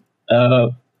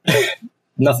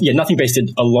 Nothing Beast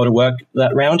did a lot of work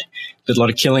that round. Did a lot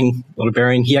of killing, a lot of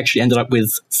burying. He actually ended up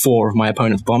with 4 of my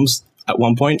opponent's bombs at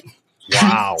one point.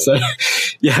 Wow. So,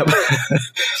 yeah,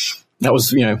 that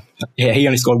was, he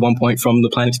only scored 1 point from the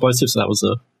plant explosive, so that was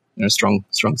a strong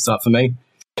start for me.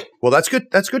 Well, that's good.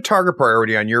 That's good target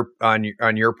priority on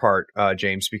your part,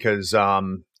 James, because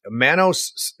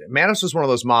Manos is one of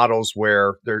those models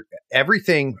where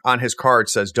everything on his card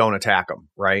says don't attack him,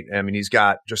 right? I mean, he's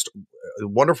got just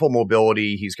wonderful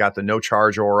mobility. He's got the no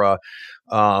charge aura.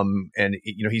 And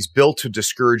he's built to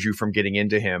discourage you from getting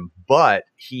into him, but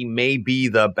he may be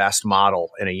the best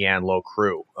model in a Yanlo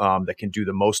crew that can do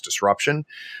the most disruption.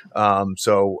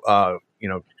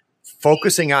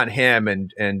 Focusing on him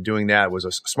and doing that was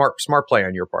a smart play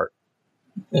on your part.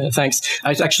 Thanks.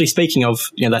 Actually, speaking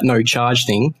of that no charge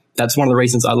thing, that's one of the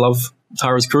reasons I love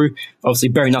Tara's crew. Obviously,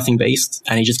 Bury Nothing Beast,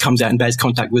 and he just comes out and base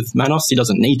contact with Manos. He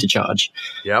doesn't need to charge.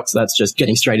 Yep. So that's just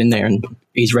getting straight in there, and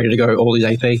he's ready to go all his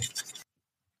AP.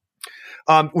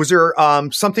 Was there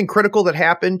something critical that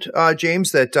happened,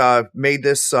 James, that made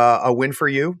this a win for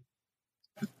you?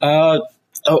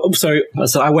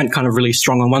 So I went kind of really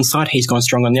strong on one side. He's gone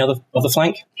strong on the other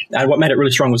flank. And what made it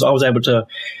really strong was I was able to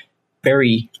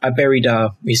buried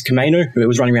his Kameno, who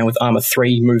was running around with armor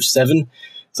 3, move 7.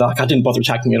 So I didn't bother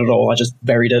attacking it at all. I just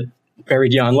buried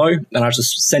Yanlo, and I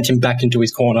just sent him back into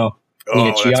his corner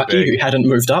near Chiaki, who hadn't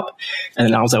moved up. And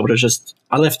then I was able to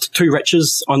I left 2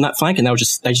 wretches on that flank, and they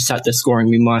just sat there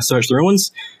scoring me my Search the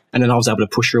Ruins. And then I was able to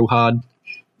push real hard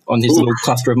on his little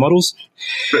cluster of models.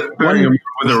 Burying him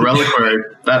with a reliquary,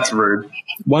 that's rude.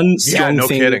 One strong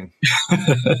kidding.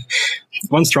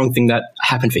 One strong thing that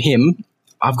happened for him,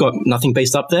 I've got Nothing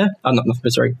Beast up there.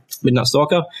 Midnight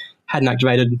Stalker. Hadn't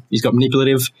activated. He's got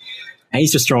Manipulative. And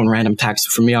he's just throwing random attacks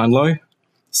from Yanlo.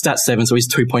 Stat 7, so he's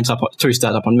 2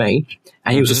 stat up on me.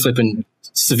 And he was just flipping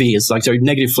severes. So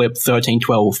negative flip, 13,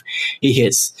 12. He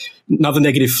hits. Another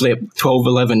negative flip, 12,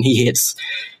 11. He hits.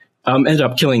 Ended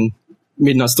up killing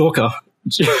Midnight Stalker.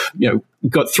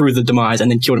 Got through the demise and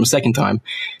then killed him a second time.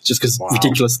 Just because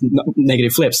ridiculous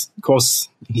negative flips. Of course,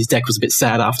 his deck was a bit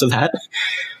sad after that.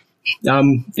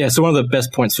 So one of the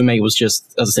best points for me was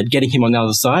just, as I said, getting him on the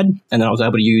other side, and then I was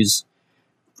able to use,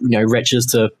 wretches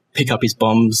to pick up his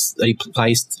bombs that he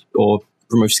placed or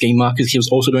remove scheme markers. He was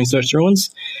also doing Search the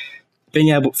Ruins.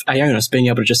 Aeonis being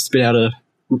able to just spit out a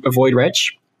Void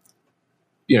Wretch,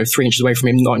 3 inches away from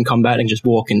him, not in combat, and just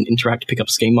walk and interact to pick up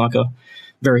a scheme marker.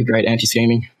 Very great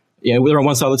anti-scheming. Yeah, they're on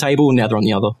one side of the table, now they're on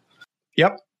the other.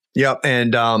 Yep.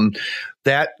 And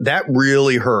that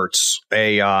really hurts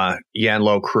a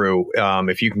Yanlo crew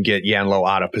if you can get Yanlo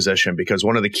out of position, because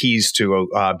one of the keys to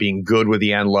being good with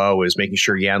Yanlo is making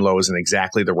sure Yanlo is in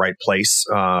exactly the right place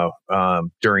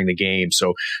during the game.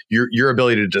 So your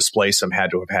ability to displace him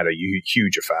had to have had a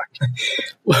huge effect.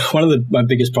 One of my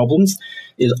biggest problems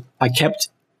is I kept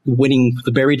winning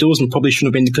the berry duels and probably shouldn't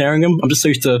have been declaring them. I'm just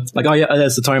used to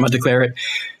there's the time I declare it.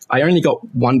 I only got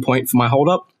 1 point for my hold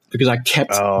up because I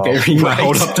kept burying my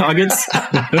hold up targets.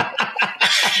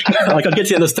 I'd get to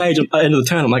the end of the stage, at the end of the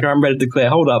turn, I'm like, I'm ready to declare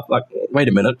hold up. Like, wait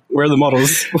a minute, where are the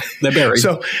models? They're buried.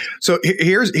 So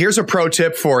here's a pro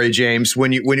tip for you, James.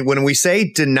 When we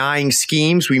say denying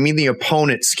schemes, we mean the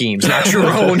opponent's schemes, not your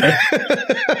own.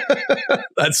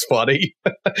 That's funny,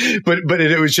 but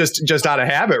it was just out of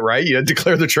habit, right? You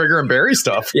declare the trigger and bury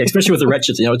stuff. Yeah, especially with the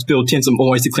wretches. It's built in. I'm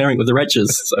always declaring with the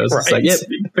wretches. So it's right.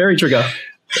 Bury trigger.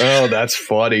 Oh, that's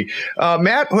funny.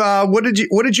 Matt, what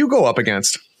did you go up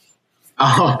against?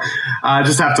 Oh, I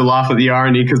just have to laugh at the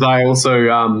irony because I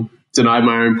also denied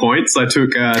my own points. I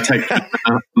took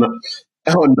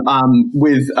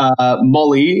with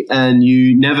Molly, and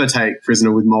you never take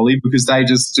prisoner with Molly because they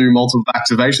just do multiple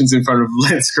activations in front of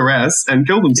Let's Caress and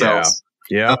kill themselves.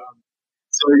 Yeah.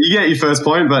 So you get your first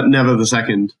point, but never the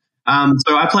second.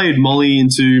 So I played Molly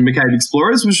into McCabe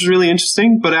Explorers, which was really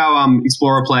interesting, but our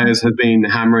Explorer players have been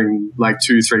hammering like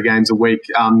 2-3 games a week,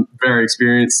 very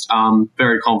experienced,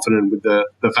 very confident with the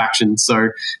faction.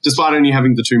 So despite only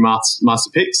having the 2 master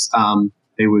picks,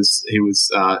 he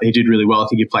did really well. I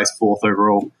think he placed 4th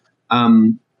overall.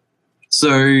 So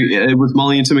it was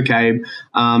Molly into McCabe.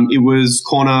 It was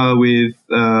corner with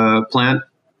Plant,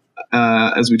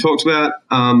 as we talked about.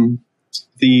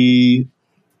 The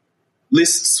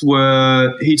lists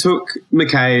were, he took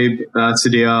McCabe,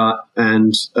 Sadir,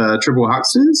 and Triple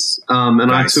Hucksters. And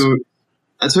nice.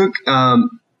 I took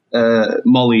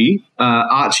Molly.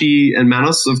 Archie and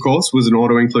Manos, of course, was an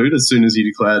auto include as soon as he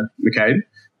declared McCabe.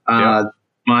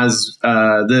 Myers,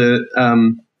 the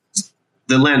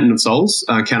Lantern of Souls,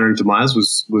 countering to Myers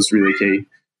was really key.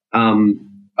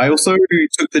 I also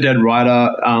took the Dead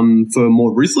Rider for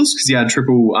more Ruthless because he had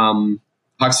triple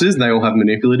Hucksters and they all have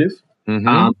manipulative.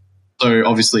 Mm-hmm. So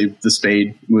obviously the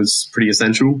speed was pretty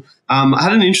essential. I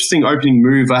had an interesting opening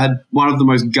move. I had one of the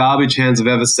most garbage hands I've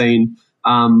ever seen,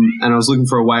 and I was looking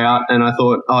for a way out, and I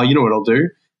thought, you know what I'll do?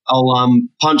 I'll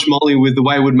punch Molly with the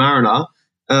Wayward Mariner.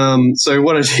 So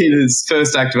what I did is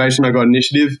first activation, I got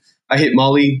initiative. I hit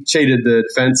Molly, cheated the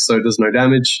defense, so it does no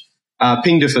damage.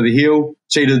 Pinged her for the heal,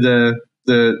 cheated the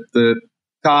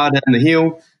card and the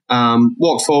heal.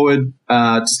 Walked forward,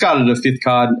 discarded a 5th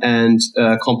card, and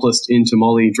accomplice into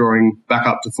Molly, drawing back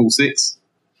up to full 6.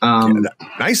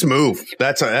 Nice move.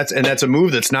 That's a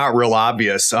move that's not real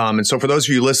obvious. And so for those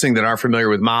of you listening that aren't familiar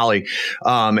with Molly,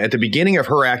 at the beginning of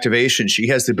her activation, she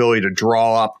has the ability to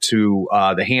draw up to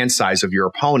the hand size of your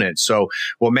opponent. So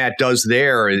what Matt does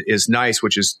there is nice,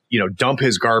 which is, dump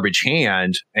his garbage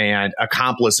hand and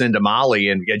accomplice into Molly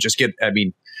and just get,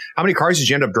 how many cards did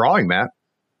you end up drawing, Matt?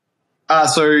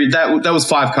 So that was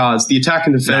 5 cards. The attack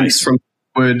and defense from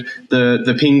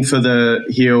the ping for the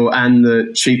heal and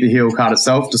the cheat the heal card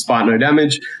itself, despite no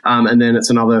damage. And then it's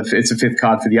a 5th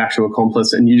card for the actual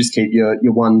accomplice, and you just keep your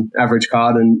 1 average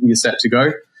card and you're set to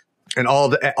go. And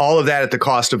all of that at the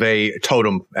cost of a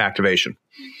totem activation.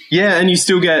 Yeah, and you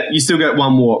still get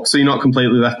 1 walk, so you're not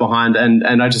completely left behind.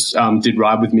 And I just did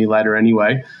ride with me later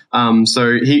anyway.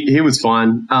 So he was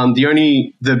fine.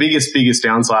 The biggest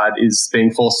downside is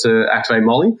being forced to activate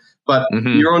Molly, but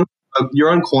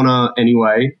you're on corner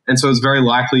anyway, and so it's very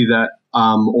likely that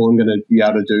all I'm going to be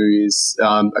able to do is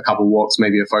a couple walks,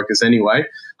 maybe a focus anyway.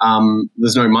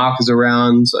 There's no markers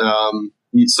around,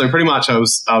 so pretty much I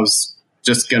was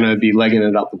just going to be legging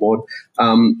it up the board.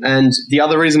 And the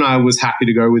other reason I was happy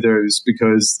to go with her is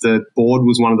because the board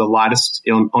was one of the lightest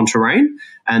on terrain,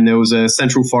 and there was a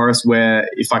central forest where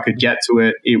if I could get to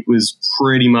it, it was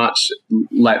pretty much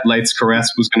Late's Caress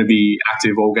was going to be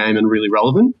active all game and really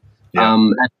relevant. Yeah.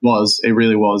 It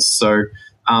really was. So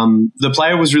the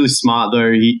player was really smart,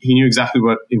 though. He knew exactly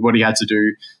what he had to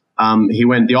do. He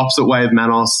went the opposite way of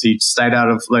Manos. He stayed out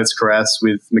of Late's Caress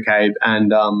with McCabe,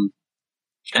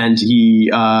 and he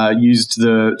used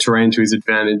the terrain to his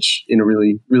advantage in a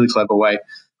really, really clever way.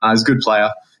 He's a good player.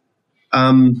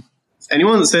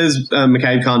 Anyone that says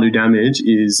McCabe can't do damage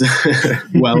is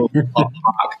well off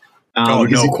mark.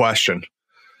 No question.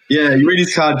 Yeah, you read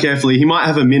his card carefully. He might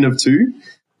have a min of 2,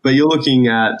 but you're looking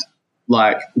at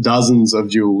like dozens of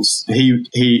duels.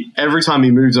 He every time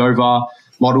he moves over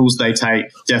models, they take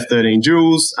Def 13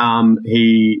 duels.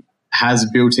 He has a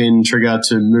built-in trigger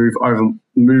to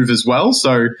move as well.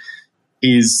 So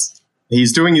he's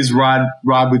doing his ride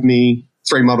with me,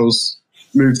 3 models,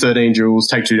 move 13 duels,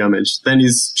 take 2 damage. Then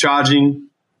he's charging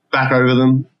back over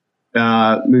them,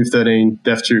 move 13,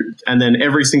 Def 2, and then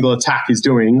every single attack he's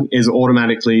doing is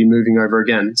automatically moving over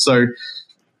again. So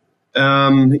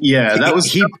that was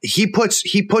he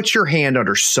puts your hand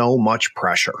under so much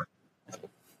pressure.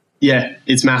 Yeah,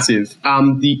 it's massive.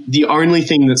 The only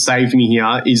thing that saved me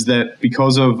here is that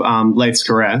because of Late's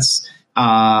Caress,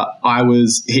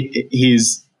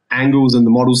 his angles and the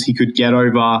models he could get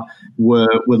over were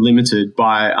limited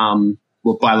by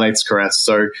Late's Caress.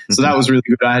 So that was really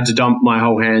good. I had to dump my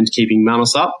whole hand keeping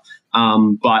Manos up.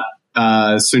 But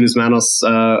as soon as Manos,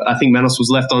 I think Manos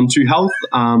was left on 2 health,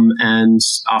 and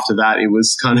after that it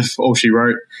was kind of all she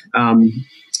wrote.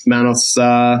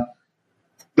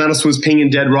 Manos was pinging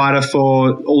Dead Rider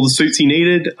for all the suits he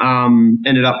needed,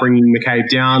 ended up bringing McCabe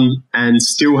down and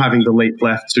still having the leap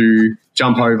left to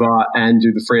jump over and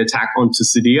do the free attack onto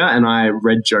Sadir, and I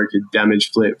red joked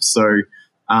damage flip. So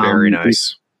very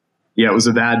nice. It was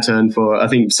a bad turn I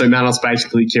think. So Manos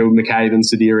basically killed McCabe and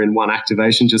Sadir in 1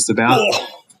 activation just about.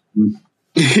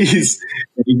 He's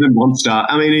a monster.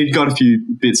 I mean, he'd got a few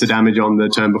bits of damage on the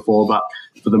turn before, but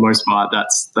for the most part,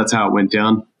 that's how it went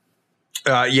down.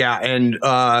 And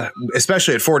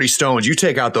especially at 40 stones, you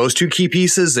take out those 2 key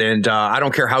pieces, and I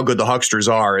don't care how good the Hucksters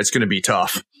are, it's going to be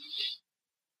tough.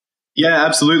 Yeah,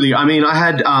 absolutely. I mean, I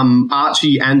had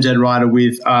Archie and Dead Rider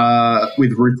with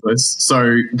Ruthless,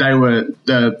 so they were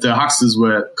the Hucksters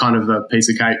were kind of a piece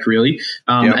of cake, really,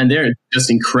 and they're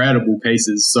just incredible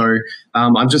pieces. So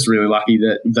I'm just really lucky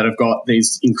that I've got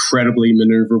these incredibly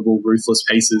maneuverable Ruthless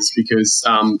pieces, because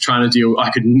I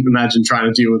couldn't imagine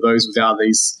trying to deal with those without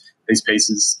these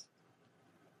pieces.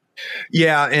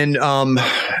 Yeah, and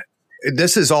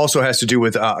this also has to do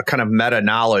with kind of meta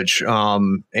knowledge,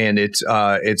 and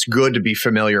it's good to be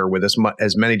familiar with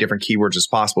as many different keywords as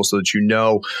possible, so that you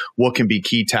know what can be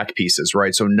key tech pieces,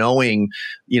 right? So knowing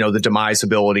the demise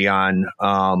ability on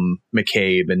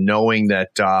McCabe, and knowing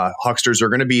that Hucksters are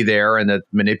going to be there and that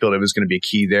manipulative is going to be a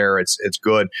key there, it's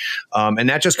good, and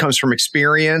that just comes from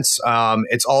experience.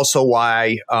 It's also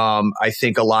why I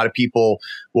think a lot of people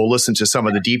will listen to some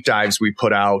of the deep dives we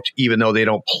put out, even though they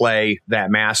don't play that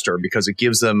master, because it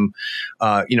gives them,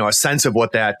 a sense of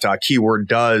what that keyword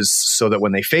does, so that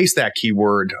when they face that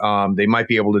keyword, they might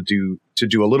be able to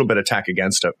do a little bit of tech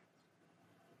against it.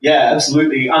 Yeah,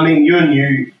 absolutely. I mean, you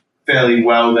knew fairly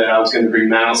well that I was going to bring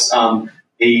Manos.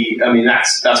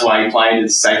 that's why he played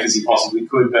as safe as he possibly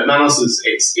could. But Manos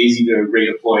it's easy to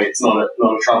redeploy. It's not a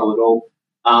trouble at all.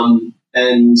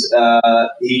 And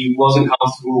he wasn't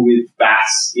comfortable with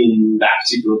Bass in that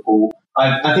particular pool.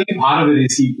 I think part of it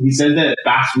is he said that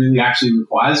Bass really actually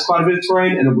requires quite a bit of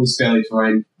terrain, and it was fairly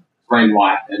terrain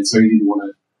light, and so he didn't want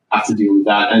to have to deal with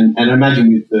that. And I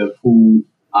imagine with the pool,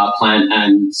 plant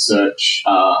and search,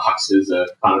 hucksters are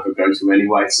kind of a go-to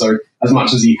anyway. So as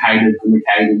much as he hated the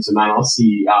McCabe into Manos,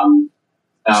 he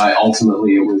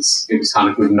ultimately it was kind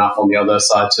of good enough on the other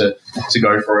side to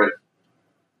go for it.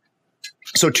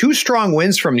 So 2 strong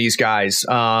wins from these guys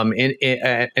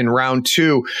in round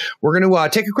 2. We're going to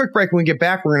take a quick break. When we get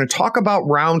back, we're going to talk about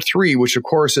round 3, which, of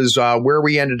course, is where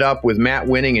we ended up with Matt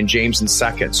winning and James in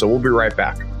second. So we'll be right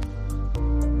back.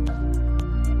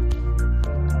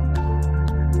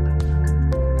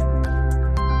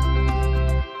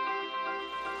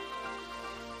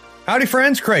 Howdy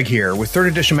friends, Craig here. With 3rd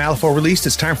edition Malifaux released,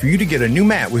 it's time for you to get a new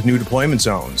mat with new deployment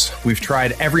zones. We've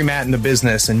tried every mat in the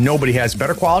business, and nobody has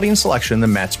better quality and selection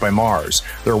than Mats by Mars.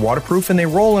 They're waterproof and they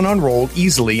roll and unroll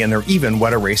easily, and they're even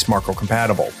wet erase Marco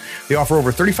compatible. They offer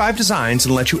over 35 designs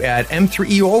and let you add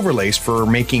M3EO overlays for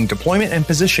making deployment and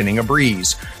positioning a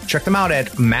breeze. Check them out at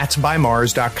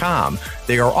matsbymars.com.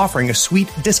 They are offering a sweet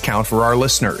discount for our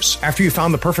listeners. After you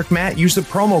found the perfect mat, use the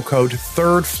promo code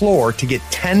THIRDFLOOR to get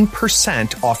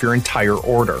 10% off your entire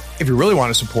order. If you really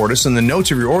want to support us, in the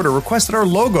notes of your order, request that our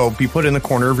logo be put in the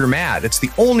corner of your mat. It's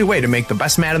the only way to make the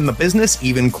best mat in the business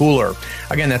even cooler.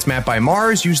 Again, that's Mat by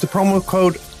Mars. Use the promo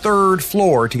code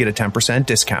THIRDFLOOR to get a 10%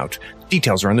 discount.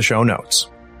 Details are in the show notes.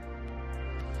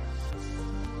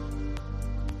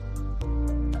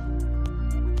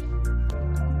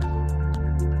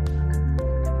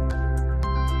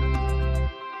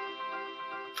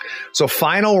 So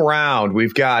final round,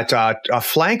 we've got a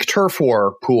flank turf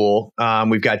war pool.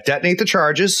 We've got Detonate the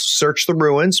Charges, Search the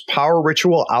Ruins, Power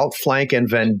Ritual, Outflank, and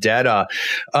Vendetta.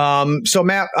 So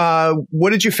Matt,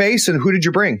 what did you face and who did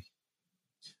you bring?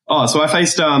 Oh, so I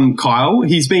faced Kyle.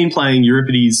 He's been playing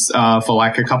Euripides for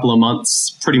like a couple of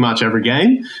months, pretty much every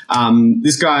game.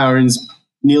 This guy owns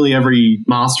nearly every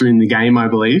master in the game, I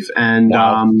believe, and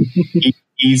wow.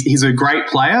 He's a great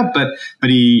player, but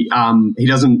he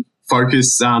doesn't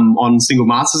focus on single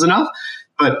masters enough.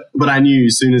 But I knew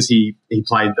as soon as he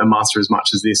played a master as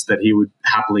much as this that he would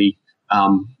happily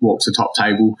walk to top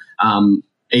table,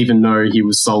 even though he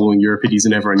was soloing Euripides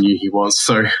and everyone knew he was.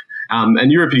 So.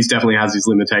 And Euripides definitely has his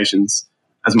limitations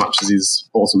as much as he's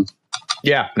awesome.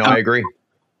 Yeah, no, I agree.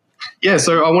 Yeah,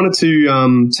 so I wanted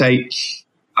to take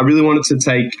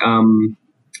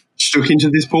Shtuk into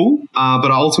this pool,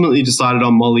 but I ultimately decided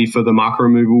on Molly for the marker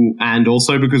removal, and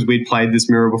also because we'd played this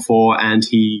mirror before and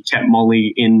he kept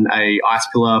Molly in a ice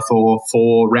pillar for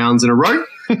 4 rounds in a row,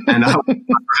 and I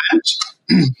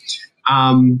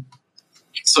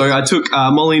So I took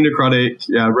Molly, Necrotic,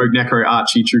 Rogue Necro,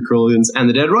 Archie, True Cruellians, and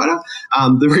the Dead Rider.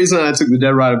 The reason I took the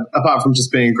Dead Rider, apart from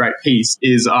just being a great piece,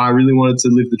 is I really wanted to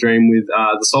live the dream with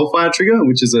the Soulfire trigger,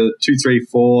 which is a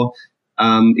 2/3/4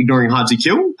 ignoring hard to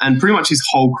kill, and pretty much his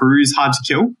whole crew is hard to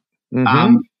kill.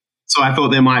 Mm-hmm. So I thought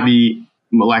there might be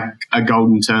like a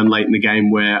golden turn late in the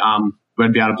game where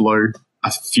we'd be able to blow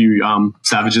a few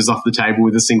savages off the table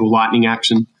with a single lightning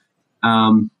action.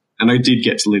 And I did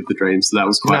get to live the dream, so that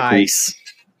was quite nice. Cool.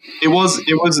 It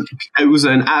was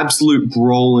an absolute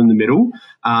brawl in the middle.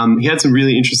 He had some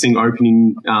really interesting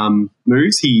opening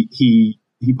moves. He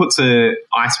puts a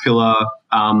ice pillar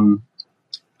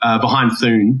behind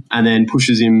Thune and then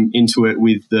pushes him into it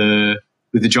with the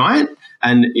giant.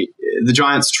 And the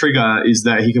giant's trigger is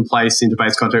that he can place into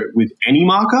base contact with any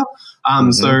marker.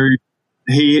 So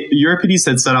Euripides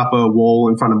had set up a wall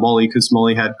in front of Molly because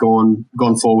Molly had gone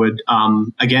forward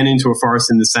again into a forest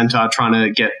in the center trying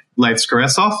to get Laith's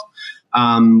Caress off,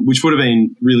 which would have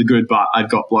been really good, but I'd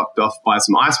got blocked off by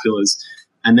some ice pillars.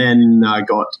 And then I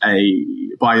got a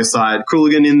by your side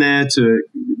Cruelligan in there to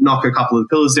knock a couple of the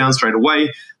pillars down straight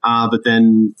away, but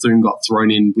then Thune got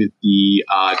thrown in with the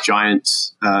giant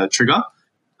trigger.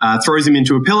 Throws him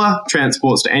into a pillar,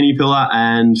 transports to any pillar,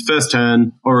 and first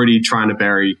turn already trying to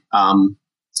bury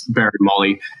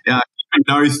Molly.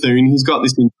 No Thune, he's got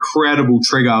this incredible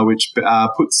trigger which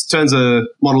turns a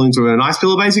model into an ice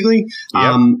pillar basically.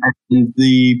 Yep. And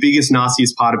the biggest,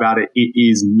 nastiest part about it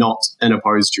is not an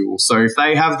opposed duel. So if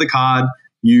they have the card,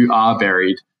 you are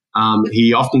buried.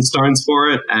 He often stones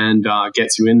for it and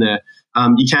gets you in there.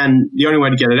 The only way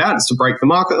to get it out is to break the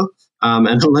marker, and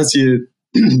unless you're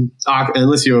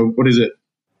what is it,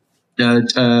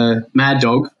 Mad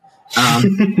Dog,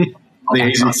 the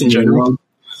easiest in general.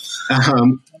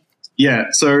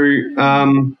 Yeah, so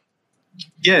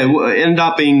yeah, it ended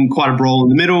up being quite a brawl in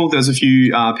the middle. There's a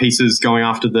few pieces going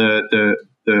after the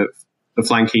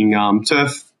flanking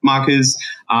turf markers.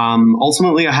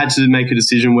 Ultimately, I had to make a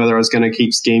decision whether I was going to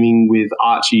keep scheming with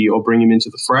Archie or bring him into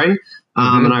the fray.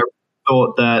 And I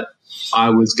thought that I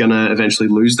was going to eventually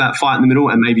lose that fight in the middle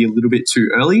and maybe a little bit too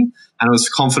early. And I was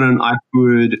confident I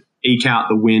could eke out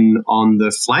the win on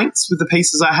the flanks with the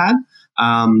pieces I had.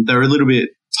 They're a little bit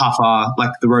tougher,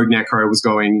 like the Rogue Necro was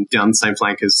going down the same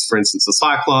flank as, for instance, the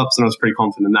Cyclops, and I was pretty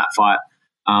confident in that fight.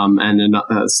 And then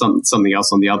something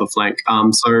else on the other flank.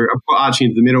 So I put Archie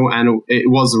into the middle, and it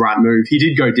was the right move. He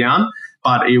did go down,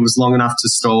 but it was long enough to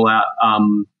stall out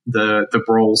the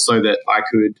brawl so that I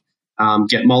could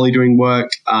get Molly doing work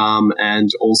and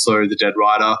also the Dead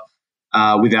Rider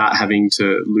without having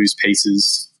to lose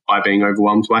pieces by being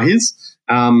overwhelmed by his.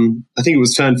 I think it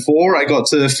was turn 4. I got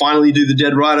to finally do the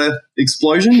Dead Rider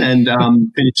explosion and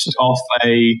finished off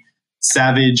a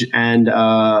Savage and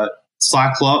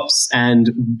Cyclops and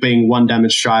being 1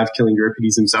 damage shy of killing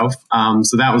Euripides himself.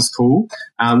 So that was cool.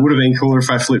 Would have been cooler if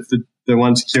I flipped the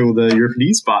one to kill the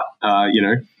Euripides, but,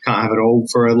 can't have it all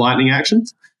for a lightning action.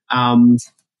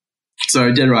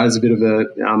 So Dead Rider's a bit of a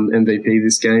MVP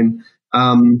this game.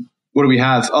 What do we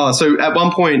have? Oh, so at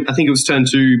one point, I think it was turn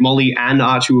 2, Molly and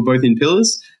Archie were both in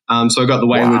pillars. So I got the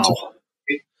Wayward.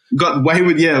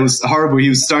 Wow. Yeah, it was horrible. He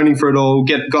was stoning for it all,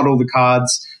 got all the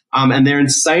cards. And their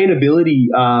insane ability,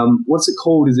 what's it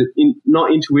called? Is it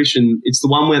not intuition? It's the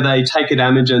one where they take a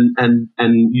damage and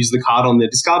use the card on their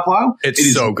discard pile.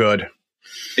 It's so good.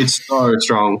 It's so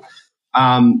strong.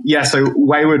 So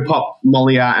Wayward popped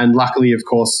Molly out, and luckily, of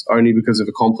course, only because of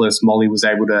Accomplice, Molly was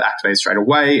able to activate straight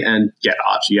away and get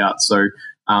Archie out. So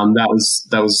that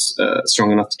was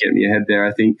strong enough to get me ahead there,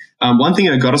 I think. One thing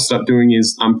I got to stop doing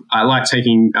is I like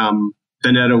taking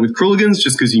Vendetta with Krulligans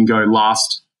just because you can go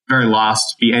very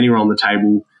last, be anywhere on the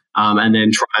table, and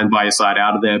then try and buy your side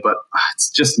out of there. But it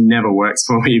just never works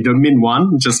for me. The min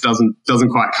 1 just doesn't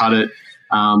quite cut it.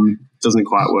 Doesn't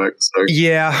quite work. So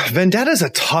yeah, Vendetta's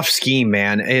a tough scheme,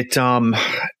 man.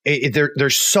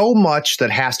 There's so much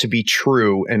that has to be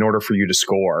true in order for you to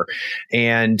score,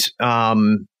 and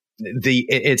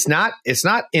it's not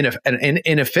an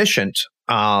inefficient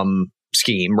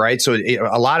scheme, right? So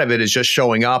a lot of it is just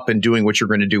showing up and doing what you're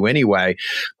going to do anyway.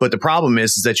 But the problem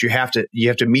is that you have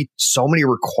to meet so many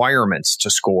requirements to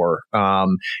score,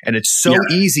 and it's so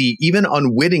easy, even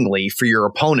unwittingly, for your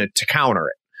opponent to counter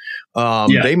it.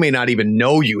 They may not even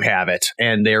know you have it,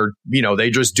 and they're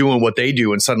just doing what they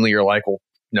do, and suddenly you're like, well,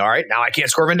 all right, now I can't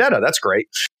score Vendetta. That's great.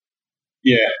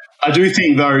 Yeah, I do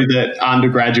think though that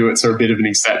undergraduates are a bit of an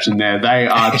exception there. They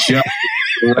are just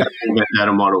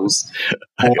Vendetta models.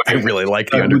 I really like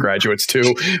the undergraduates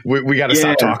too. We got to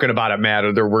stop talking about it, Matt,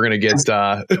 or we're going to get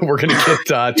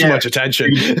too much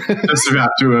attention. Just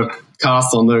about to a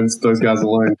cast on those guys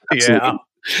alone. Absolutely.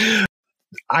 Yeah.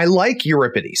 I like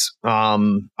Euripides.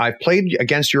 I've played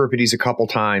against Euripides a couple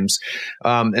times,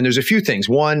 and there's a few things.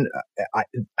 One,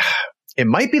 it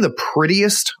might be the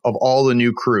prettiest of all the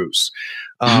new crews.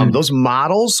 Those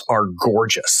models are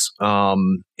gorgeous,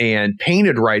 and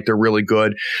painted right, they're really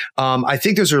good. I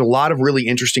think there's a lot of really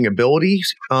interesting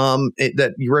abilities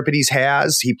that Euripides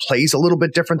has. He plays a little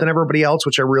bit different than everybody else,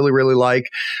 which I really, really like.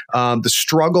 The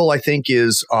struggle, I think,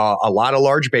 is a lot of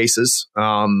large bases,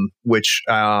 which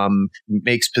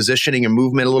makes positioning and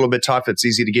movement a little bit tough. It's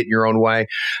easy to get in your own way.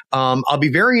 I'll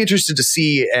be very interested to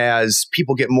see, as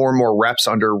people get more and more reps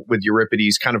with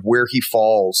Euripides, kind of where he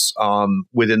falls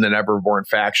within the Neverborn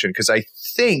faction, because I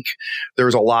think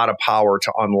there's a lot of power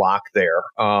to unlock there.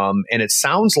 And it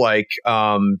sounds like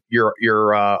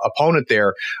your opponent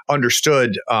there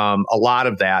understood a lot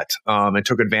of that and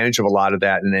took advantage of a lot of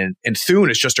that. And Thune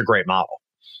is just a great model.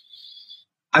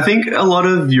 I think a lot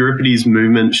of Euripides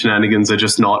movement shenanigans are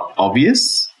just not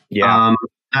obvious. Yeah.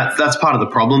 That's part of the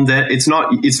problem there. It's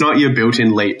not your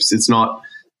built-in leaps. It's not,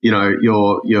 your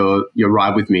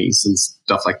ride with me's and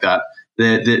stuff like that.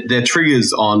 They're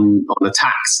triggers on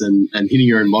attacks and hitting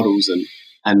your own models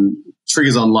and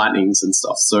triggers on lightnings and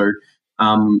stuff. So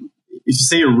if you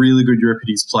see a really good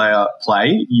Euripides player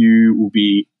play, you'll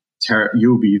be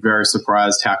very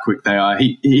surprised how quick they are.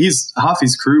 Half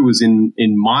his crew was in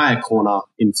my corner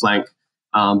in flank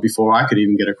before I could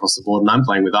even get across the board, and I'm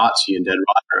playing with Archie and Dead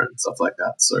Rider and stuff like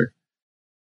that. So.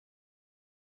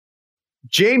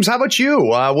 James, how about you?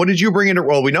 What did you bring into?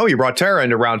 Well, we know you brought Terra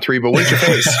into round 3, but what did you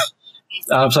face?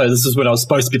 So this is when I was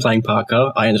supposed to be playing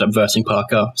Parker. I ended up versing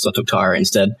Parker, so I took Tyra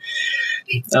instead.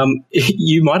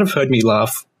 You might have heard me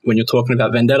laugh when you're talking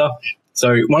about Vendetta.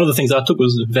 So one of the things I took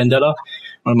was Vendetta.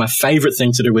 One of my favorite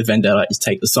things to do with Vendetta is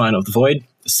take the Sign of the Void,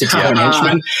 the 6-point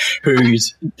henchman,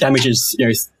 whose damage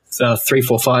is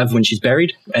 3-4-5 when she's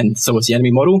buried, and so was the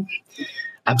enemy model.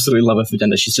 Absolutely love her for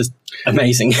Vendetta. She's just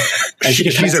amazing. And she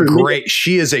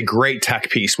is a great tech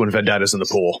piece when Vendetta's in the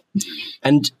pool.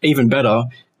 And even better,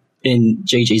 in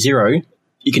GG0,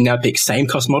 you can now pick same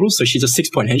cost models. So she's a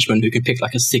 6-point henchman who can pick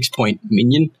like a 6-point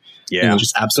minion. Yeah. And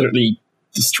just absolutely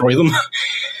destroy them.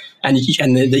 And he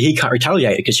can't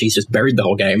retaliate because she's just buried the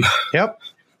whole game. Yep.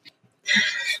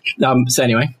 So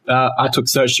anyway, I took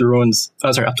Search the Ruins.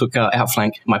 I took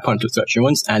Outflank. My opponent took Search the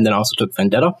Ruins, and then I also took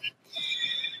Vendetta.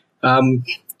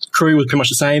 Crew was pretty much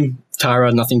the same.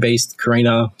 Tara, Nothing Beast,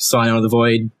 Karina, Scion of the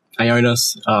Void,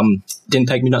 Ionis. Didn't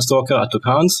take Midnight Stalker. I took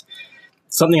Hans.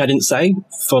 Something I didn't say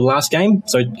for the last game.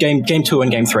 So game 2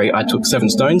 and game 3, I took 7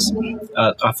 stones.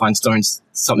 I find stones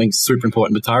something super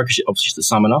important with Tara because she's the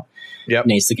summoner. Yep.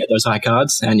 Needs to get those high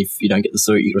cards, and if you don't get the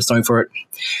suit, you get a stone for it.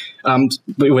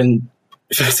 But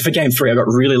for game 3, I got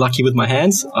really lucky with my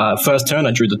hands. First turn,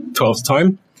 I drew the 12th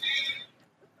tome.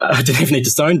 I didn't even need to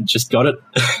stone, just got it.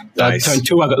 Nice. Turn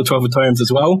 2, I got the 12 of tomes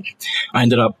as well. I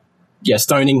ended up,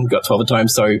 stoning, got 12 of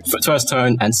tomes. So for first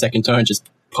turn and second turn, just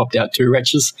popped out 2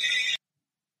 wretches.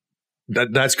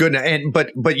 That's good.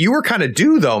 But you were kind of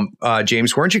due though,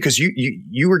 James, weren't you? Because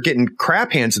you were getting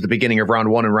crap hands at the beginning of round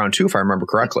 1 and round 2, if I remember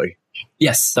correctly.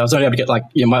 Yes, I was only able to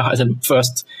get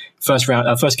first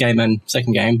round, first game and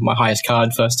second game. My highest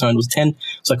card first turn was 10,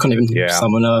 so I couldn't even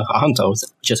summon a hunter. It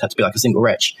just had to be like a single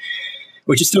wretch,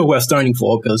 which is still worth stoning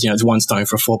for because it's 1 stone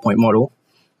for a 4-point model.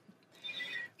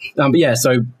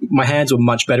 So my hands were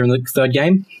much better in the third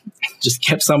game. Just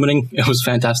kept summoning. It was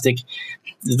fantastic.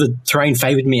 The terrain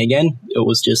favored me again. It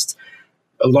was just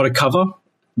a lot of cover,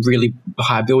 really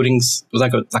high buildings. It was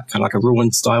kind of like a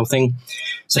ruin style thing.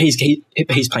 So he's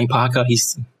playing Parker.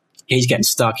 He's getting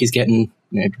stuck. He's getting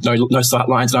no sight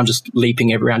lines, and I'm just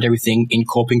leaping around everything,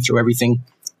 incorporating through everything.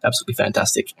 Absolutely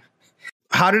fantastic.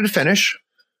 How did it finish?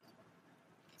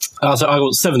 So I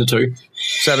got 7-2.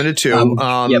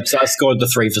 7-2. Yep. So I scored the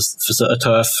 3 for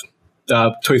Turf,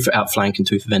 2 for Outflank, and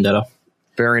 2 for Vendetta.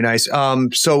 Very nice.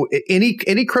 So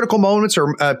any critical moments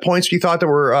or points you thought that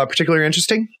were particularly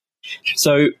interesting?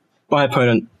 So my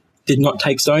opponent did not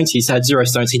take stones. He's had 0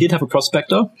 stones. He did have a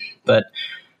Prospector, but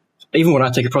even when I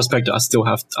take a Prospector, I still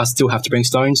have to bring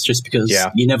stones just because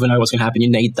you never know what's going to happen. You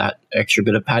need that extra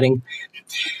bit of padding.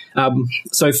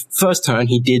 So first turn,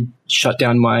 he did shut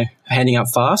down my handing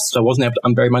out fast, so I wasn't able to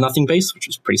unbury my Nothing Beast, which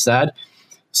was pretty sad.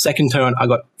 Second turn, I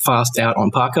got fast out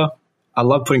on Parker. I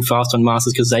love putting fast on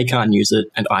Masters because they can't use it,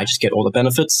 and I just get all the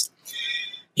benefits.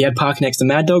 He had Parker next to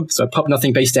Mad Dog, so I popped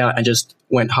Nothing Beast out and just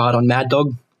went hard on Mad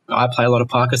Dog. I play a lot of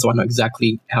Parker, so I know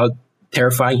exactly how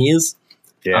terrifying he is.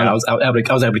 Yeah. And I was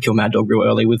able to kill Mad Dog real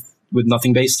early with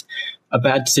Nothing Beast. A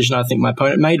bad decision I think my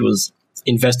opponent made was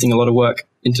investing a lot of work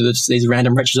into these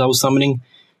random wretches I was summoning.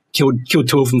 Killed 2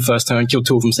 of them first turn, killed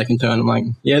 2 of them second turn. I'm like,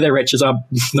 they're wretches. I have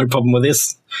no problem with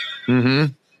this.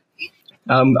 Mm-hmm.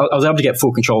 I was able to get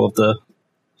full control of the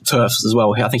turfs as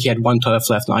well. I think he had 1 turf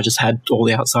left, and I just had all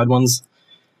the outside ones.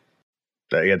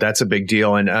 Yeah, that's a big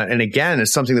deal. And again,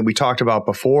 it's something that we talked about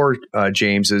before,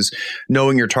 James, is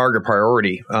knowing your target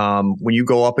priority. When you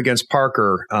go up against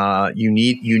Parker, you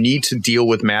need to deal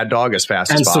with Mad Dog as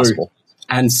fast as possible.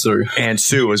 And Sue. And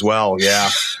Sue as well, yeah.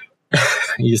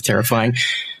 He's terrifying.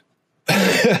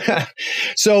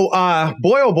 So,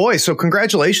 boy, oh boy. So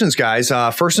congratulations, guys.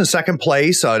 First and second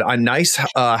place, a nice,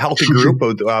 healthy group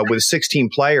with 16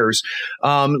 players.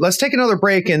 Let's take another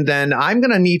break, and then I'm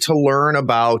going to need to learn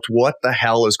about what the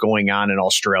hell is going on in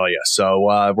Australia. So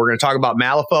we're going to talk about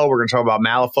Malifaux. We're going to talk about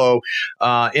Malifaux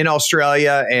in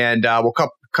Australia, and we'll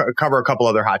cover a couple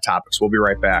other hot topics. We'll be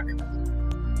right back.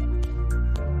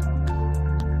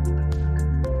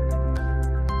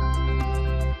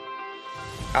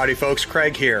 Howdy folks,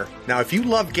 Craig here. Now if you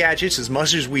love gadgets as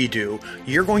much as we do,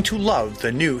 you're going to love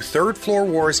the new Third Floor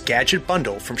Wars Gadget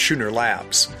Bundle from Schooner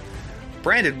Labs.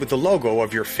 Branded with the logo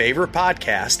of your favorite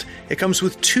podcast, it comes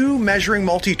with 2 measuring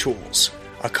multi-tools,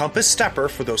 a compass stepper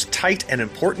for those tight and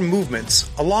important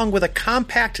movements, along with a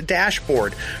compact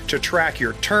dashboard to track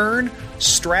your turn,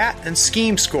 strat, and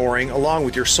scheme scoring along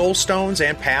with your soul stones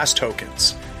and pass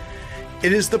tokens.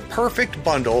 It is the perfect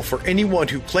bundle for anyone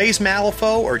who plays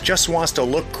Malifaux or just wants to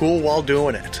look cool while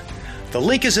doing it. The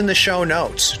link is in the show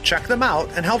notes. Check them out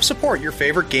and help support your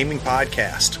favorite gaming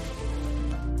podcast.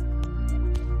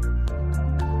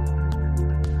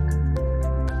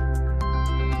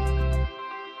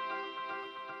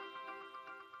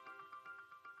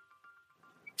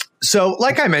 So,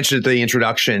 like I mentioned at the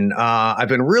introduction, I've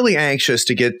been really anxious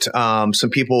to get some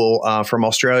people from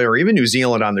Australia or even New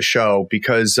Zealand on the show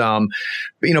because,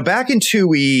 back in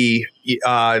 2E,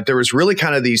 there was really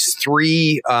kind of these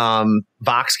three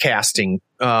box casting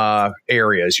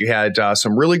areas. You had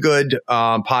some really good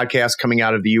podcasts coming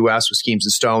out of the US with Schemes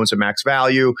and Stones and Max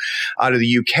Value. Out of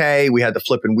the UK, we had the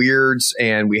Flippin' Weirds,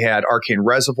 and we had Arcane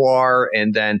Reservoir.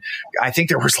 And then I think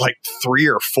there was like 3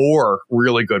 or 4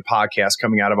 really good podcasts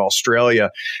coming out of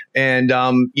Australia. And,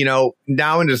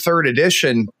 now into 3rd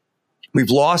edition, we've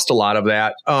lost a lot of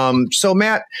that. So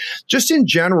Matt, just in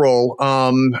general,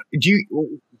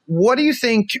 what do you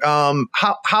think?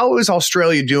 How is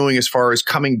Australia doing as far as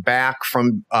coming back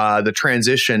from the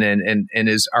transition? And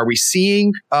are we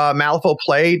seeing Malifaux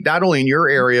played not only in your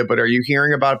area, but are you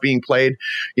hearing about it being played,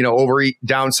 over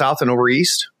down south and over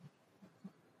east?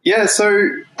 Yeah, so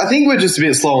I think we're just a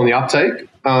bit slow on the uptake.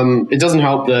 It doesn't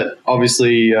help that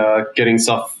obviously getting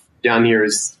stuff down here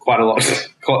is quite a lot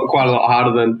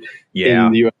harder than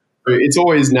in the US. It's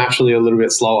always naturally a little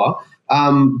bit slower.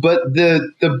 But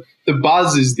the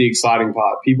buzz is the exciting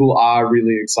part. People are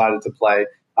really excited to play.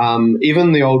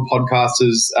 Even the old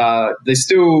podcasters, they're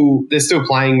still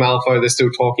playing Malifaux. They're still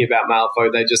talking about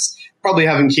Malifaux. They just probably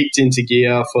haven't kicked into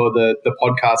gear for the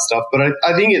podcast stuff. But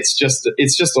I think it's just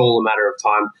all a matter of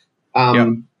time.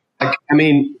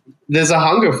 There's a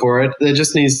hunger for it. There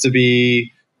just needs to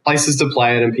be places to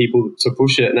play it and people to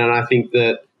push it. And I think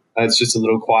that it's just a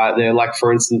little quiet there. Like,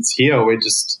 for instance, here, we're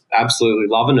just absolutely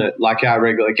loving it. Like, our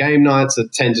regular game nights are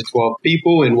 10 to 12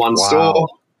 people in one store.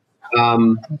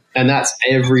 And that's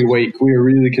every week. We're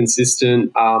really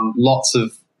consistent. Lots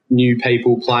of new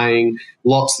people playing,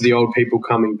 lots of the old people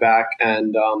coming back,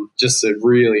 and just a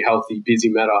really healthy, busy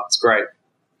meta. It's great.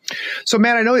 So,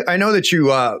 Matt, I know that you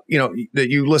that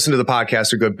you listen to the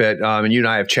podcast a good bit, and you and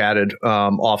I have chatted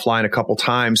offline a couple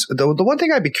times. The one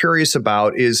thing I'd be curious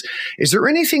about is there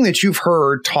anything that you've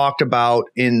heard talked about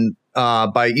in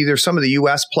by either some of the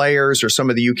U.S. players or some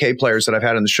of the UK players that I've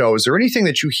had on the show? Is there anything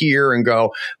that you hear and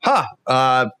go,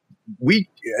 we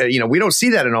don't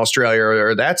see that in Australia,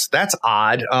 or that's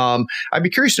odd. I'd be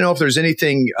curious to know if there's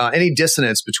anything, any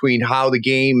dissonance between how the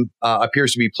game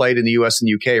appears to be played in the US and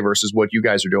UK versus what you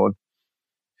guys are doing.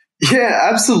 Yeah,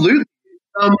 absolutely.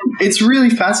 It's really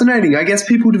fascinating. I guess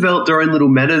people develop their own little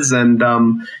metas and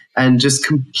just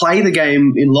can play the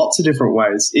game in lots of different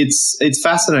ways. It's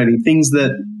fascinating. Things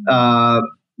that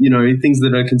things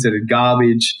that are considered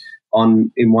garbage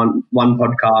in one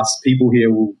podcast, people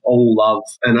here will all love,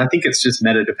 and I think it's just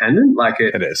meta dependent. Like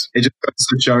it is. It just goes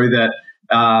to show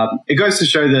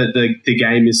that the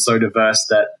game is so diverse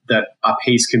that a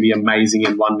piece can be amazing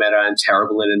in one meta and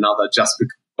terrible in another, just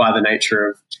by the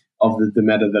nature of the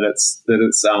meta that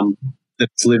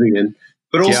it's living in.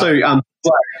 But also,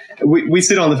 we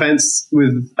sit on the fence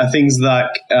with things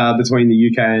like between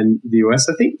the UK and the US.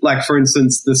 I think, like, for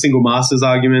instance, the single masters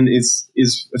argument is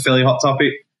a fairly hot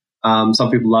topic. Some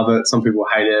people love it. Some people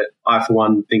hate it. I, for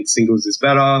one, think singles is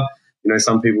better.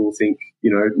 Some people think,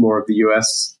 more of the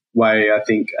US way. I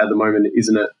think at the moment,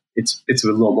 isn't it? It's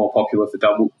a lot more popular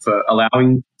for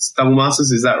allowing double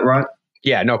masters. Is that right?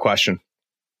 Yeah, no question.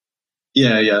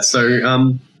 Yeah.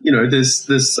 So,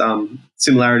 there's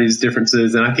similarities,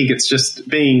 differences, and I think it's just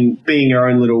being our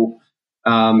own little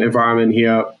environment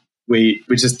here. We're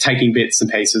just taking bits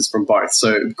and pieces from both,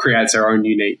 so it creates our own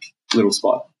unique little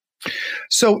spot.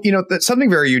 So, that's something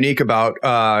very unique about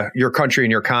your country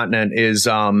and your continent is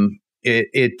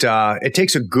it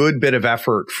takes a good bit of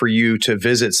effort for you to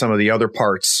visit some of the other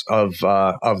parts of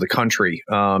the country,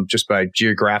 just by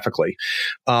geographically.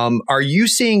 Are you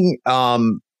seeing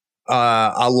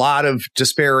a lot of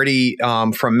disparity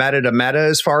from meta to meta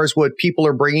as far as what people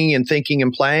are bringing and thinking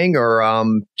and playing, or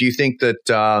do you think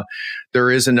that there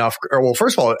is enough? Well,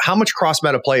 first of all, how much cross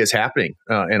meta play is happening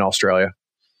in Australia?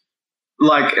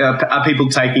 Like, are people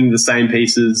taking the same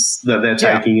pieces that they're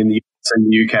taking in the US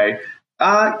and the UK?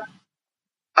 I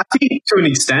think to an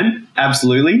extent,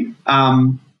 absolutely. I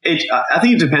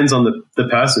think it depends on the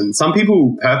person. Some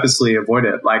people purposely avoid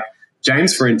it. Like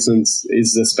James, for instance,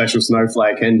 is a special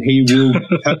snowflake, and he will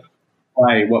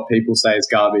play what people say is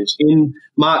garbage. In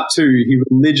Mark II, he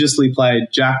religiously played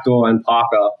Jackdaw and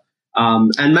Parker,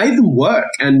 and made them work,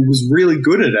 and was really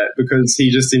good at it because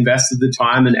he just invested the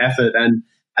time and effort. And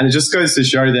it just goes to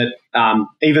show that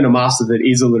even a master that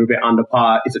is a little bit under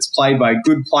par, if it's played by a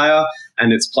good player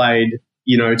and it's played,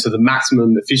 to the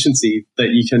maximum efficiency, that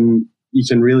you can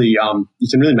really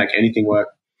make anything work.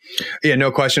 Yeah,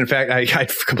 no question. In fact,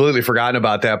 I'd completely forgotten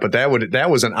about that, but that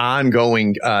was an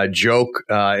ongoing joke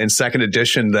in second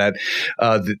edition that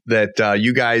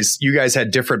you guys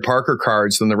had different Parker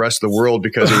cards than the rest of the world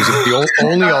because it was the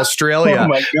only Australia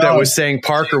that was saying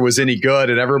Parker was any good,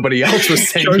 and everybody else was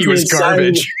saying he was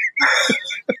garbage.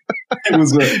 It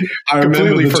was. I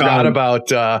completely forgot time.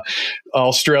 about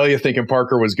Australia thinking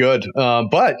Parker was good.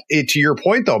 But to your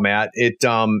point, though, Matt, it's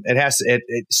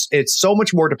so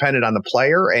much more dependent on the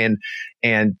player and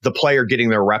the player getting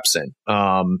their reps in.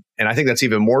 And I think that's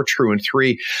even more true in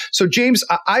 3. So, James,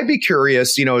 I'd be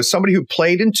curious, as somebody who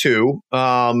played in 2,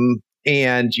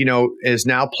 and, is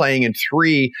now playing in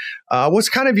 3, what's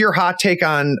kind of your hot take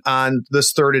on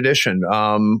this 3rd edition?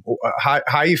 How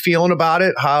are you feeling about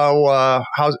it?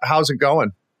 How's it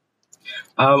going?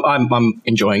 I'm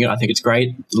enjoying it. I think it's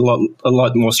great. A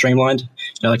lot more streamlined.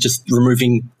 Like just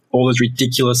removing all those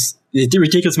ridiculous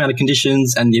amount of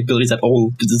conditions and the abilities that all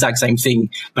do the exact same thing,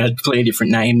 but had completely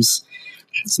different names.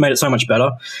 It's made it so much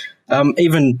better.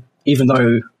 Even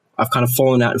though I've kind of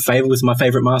fallen out in favor with my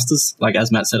favorite masters. Like,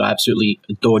 as Matt said, I absolutely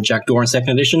adored Jackdaw in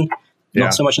 2nd edition.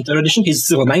 Not so much in 3rd edition. He's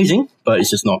still amazing, but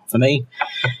it's just not for me.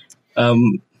 But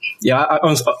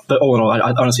all in all,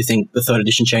 I honestly think the 3rd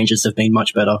edition changes have been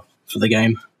much better for the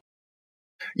game.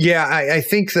 Yeah, I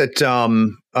think that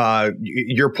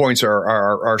your points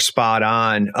are spot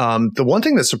on. The one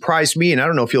thing that surprised me, and I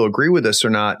don't know if you'll agree with this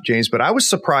or not, James, but I was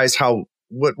surprised how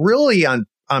what really on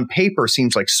paper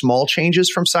seems like small changes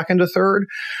from 2nd to 3rd,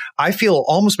 I feel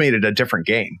almost made it a different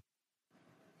game.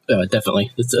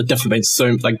 Definitely. It's definitely been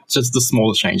so, just the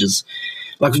smallest changes.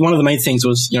 Like, one of the main things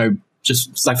was,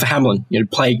 just like for Hamlin,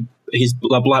 play his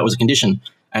blight was a condition.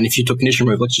 And if you took condition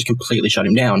removal, it just completely shut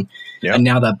him down. Yep. And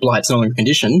now that blight's no longer a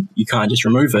condition, you can't just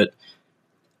remove it.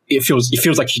 It feels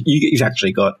like you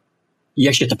actually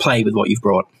get to play with what you've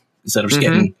brought instead of just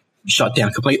getting shut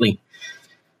down completely.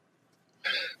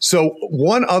 So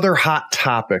one other hot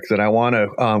topic that I want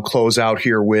to close out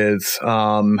here with,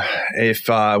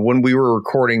 when we were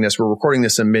recording this, we're recording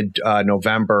this in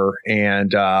mid-November,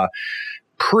 and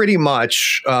pretty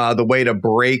much the way to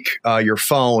break your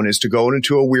phone is to go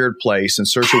into a weird place and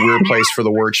search a weird place for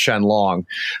the word Shenlong.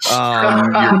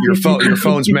 Your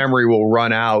phone's memory will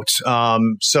run out.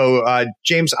 So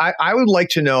James, I would like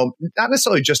to know, not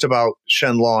necessarily just about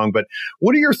Shenlong, but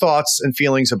what are your thoughts and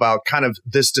feelings about kind of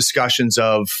this discussions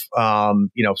of,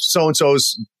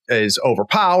 so-and-so's is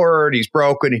overpowered, he's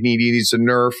broken, and he needs a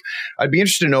nerf. I'd be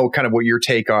interested to know kind of what your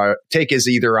take is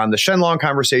either on the Shenlong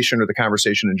conversation or the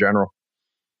conversation in general.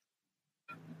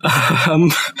 I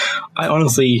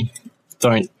honestly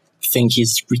don't think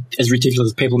he's as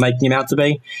ridiculous as people making him out to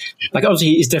be. Like, obviously,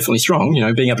 he's definitely strong.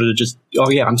 Being able to just,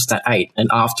 I'm stat 8, and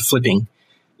after flipping,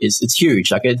 it's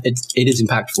huge. Like, it is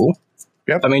impactful.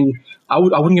 Yep. I mean, I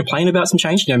wouldn't complain about some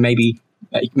change. Maybe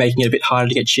making it a bit harder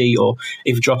to get chi, or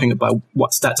even dropping it by what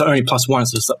stats are only +1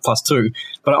 instead of +2.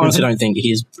 But I honestly don't think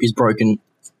he's broken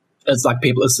as the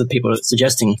people are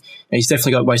suggesting. And he's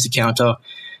definitely got ways to counter,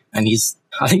 and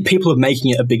I think people are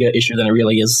making it a bigger issue than it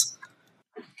really is.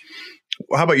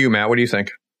 Well, how about you, Matt? What do you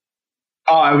think?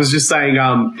 Oh, I was just saying,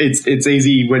 it's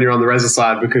easy when you're on the Reza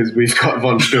side because we've got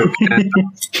Von Schuck. And,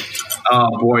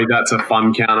 oh boy, that's a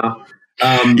fun counter.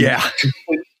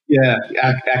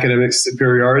 Academic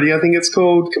superiority, I think it's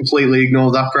called. Completely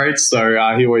ignores upgrades. So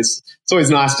it's always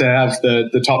nice to have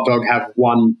the top dog have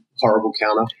one horrible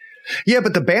counter. Yeah,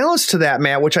 but the balance to that,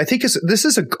 Matt, which I think is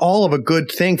all of a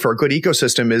good thing for a good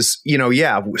ecosystem is,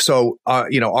 So,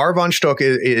 our Von Schuck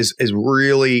is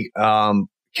really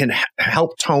can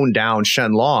help tone down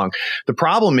Shenlong. The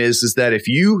problem is that if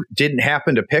you didn't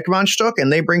happen to pick Von Schuck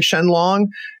and they bring Shenlong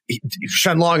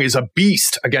is a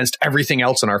beast against everything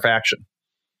else in our faction.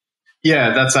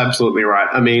 Yeah, that's absolutely right.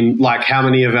 I mean, like, how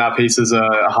many of our pieces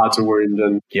are hard to wound?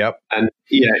 And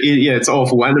it's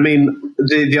awful. And I mean,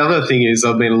 the other thing is,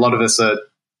 a lot of us are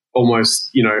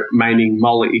almost, maining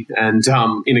Molly and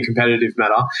in a competitive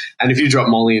matter. And if you drop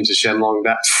Molly into Shenlong,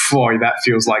 that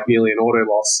feels like nearly an auto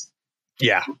loss.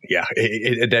 Yeah.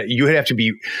 You'd have to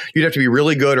be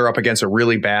really good or up against a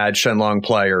really bad Shenlong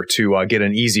player to get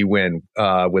an easy win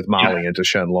with Molly into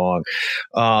Shenlong.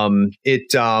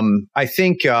 I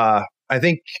think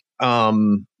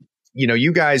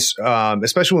you guys,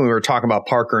 especially when we were talking about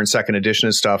Parker and 2nd edition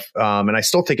and stuff, and I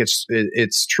still think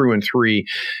it's true in 3,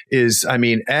 is, I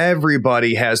mean,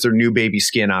 everybody has their new baby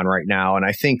skin on right now. And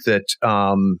I think that,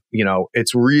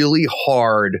 it's really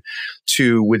hard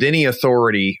to, with any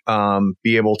authority,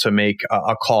 be able to make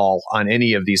a call on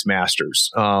any of these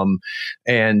masters.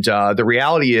 The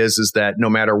reality is that no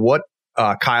matter what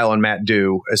Kyle and Matt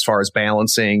do as far as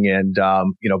balancing and,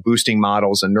 boosting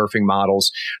models and nerfing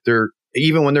models,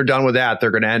 even when they're done with that,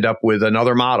 they're going to end up with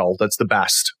another model that's the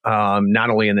best, not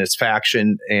only in this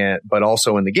faction but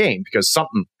also in the game, because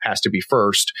something has to be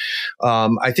first.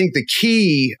 I think the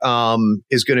key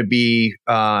is going to be,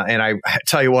 and I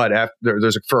tell you what,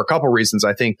 for a couple reasons,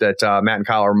 I think that Matt and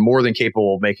Kyle are more than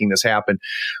capable of making this happen.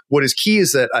 What is key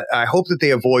is that I hope that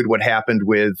they avoid what happened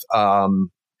with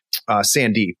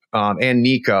Sandeep and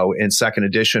Nico in second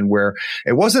edition, where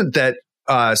it wasn't that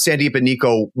Sandeep and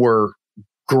Nico were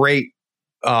great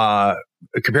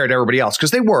compared to everybody else,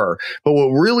 because they were. But what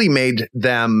really made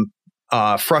them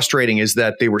frustrating is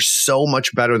that they were so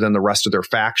much better than the rest of their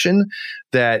faction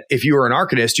that if you were an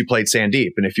Arcanist, you played Sandeep.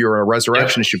 And if you were a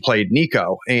Resurrectionist, you played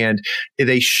Nico. And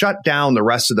they shut down the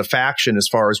rest of the faction as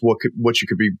far as what you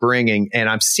could be bringing. And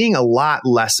I'm seeing a lot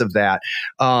less of that.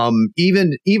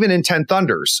 Even in 10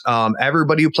 Thunders,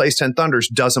 everybody who plays 10 Thunders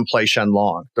doesn't play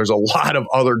Shenlong. There's a lot of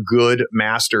other good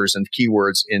masters and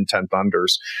keywords in 10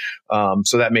 Thunders.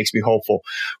 So that makes me hopeful.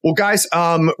 Well, guys,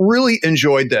 really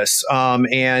enjoyed this.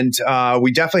 And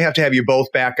we definitely have to have you both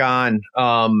back on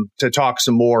to talk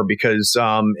some more, because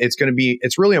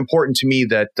it's really important to me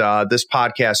that this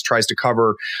podcast tries to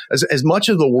cover as much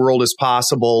of the world as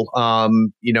possible.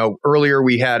 Earlier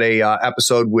we had a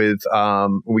episode with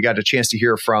we got a chance to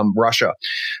hear from Russia.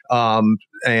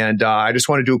 And I just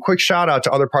want to do a quick shout out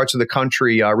to other parts of the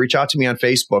country. Reach out to me on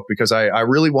Facebook, because I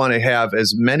really want to have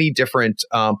as many different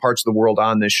parts of the world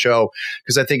on this show,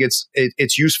 because I think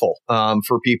it's useful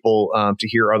for people to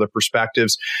hear other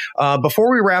perspectives.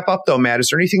 Before we wrap up, though, Matt, is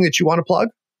there anything that you want to plug?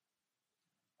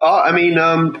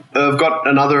 I've got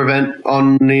another event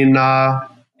on in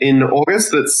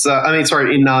August.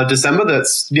 In December.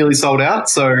 That's nearly sold out.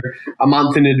 So a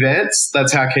month in advance.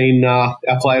 That's how keen our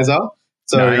players are.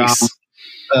 So nice.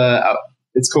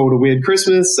 It's called A Weird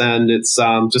Christmas, and it's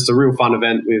just a real fun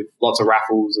event with lots of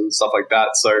raffles and stuff like that.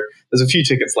 So there's a few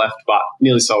tickets left, but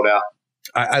nearly sold out.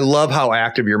 I love how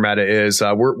active your meta is.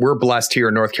 We're blessed here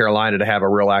in North Carolina to have a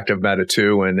real active meta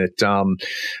too, and it,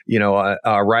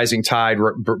 rising tide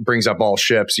brings up all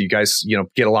ships. You guys,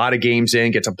 get a lot of games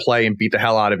in, get to play and beat the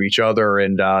hell out of each other,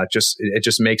 and it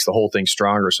just makes the whole thing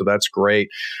stronger. So that's great.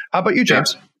 How about you,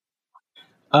 James?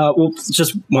 Well,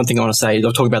 just one thing I want to say.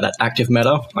 They'll talk about that active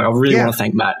meta. I really want to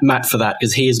thank Matt for that,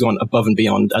 because he has gone above and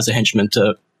beyond as a henchman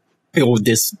to build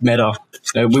this meta.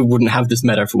 We wouldn't have this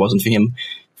meta if it wasn't for him.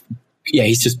 Yeah,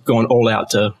 he's just gone all out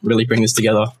to really bring this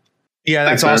together. Yeah,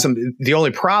 that's awesome. The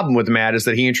only problem with Matt is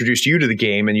that he introduced you to the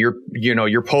game, and you're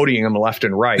podiuming him left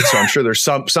and right. So I'm sure there's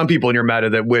some people in your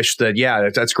meta that wish that,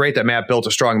 that's great that Matt built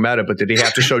a strong meta, but did he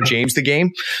have to show James the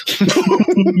game? I'm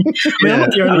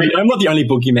not the only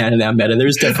boogeyman in our meta.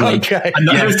 There's definitely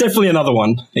there's definitely another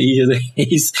one.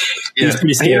 He's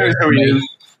pretty scary.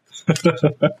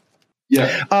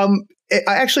 Yeah.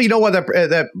 Actually, you know what?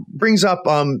 That brings up,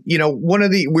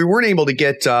 we weren't able to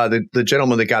get the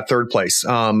gentleman that got third place.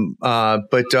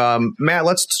 But Matt,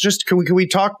 can we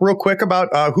talk real quick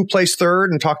about who placed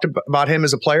third and talk about him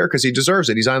as a player, because he deserves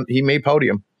it. He made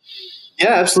podium.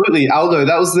 Yeah, absolutely, Aldo.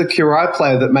 That was the Kurai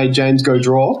player that made James go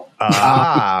draw.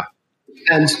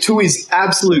 And to his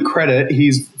absolute credit,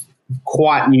 he's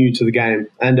quite new to the game,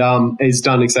 and he's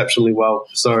done exceptionally well.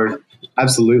 So.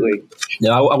 Absolutely.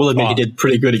 Yeah, I will admit he did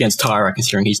pretty good against Tyra,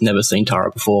 considering he's never seen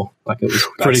Tyra before. It was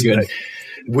pretty good.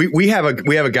 We have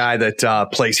a guy that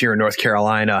plays here in North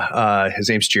Carolina. His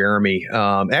name's Jeremy.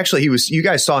 Actually, you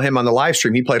guys saw him on the live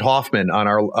stream. He played Hoffman on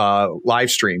our live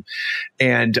stream,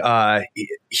 and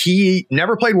he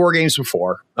never played war games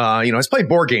before. He's played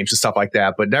board games and stuff like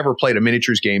that, but never played a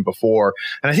miniatures game before.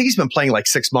 And I think he's been playing like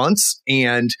 6 months,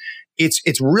 and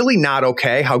it's really not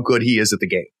okay how good he is at the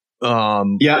game.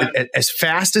 As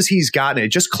fast as he's gotten, it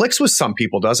just clicks with some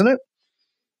people, doesn't it?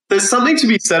 There's something to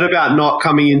be said about not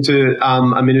coming into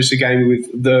a miniature game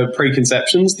with the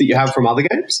preconceptions that you have from other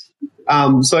games.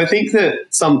 So I think that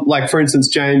for instance,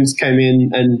 James came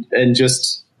in and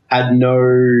just had no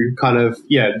kind of,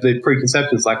 the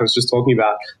preconceptions like I was just talking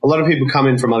about. A lot of people come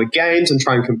in from other games and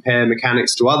try and compare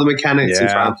mechanics to other mechanics and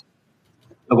try and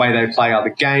the way they play other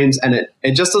games, and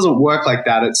it just doesn't work like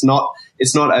that. It's not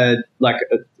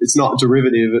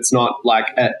derivative. It's not like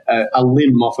a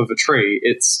limb off of a tree.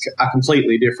 It's a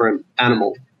completely different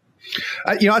animal.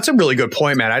 That's a really good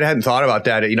point, man. I hadn't thought about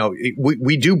that.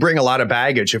 We do bring a lot of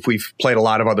baggage if we've played a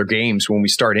lot of other games when we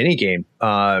start any game,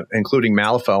 including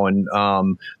Malifaux.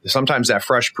 And sometimes that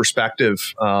fresh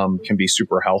perspective can be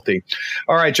super healthy.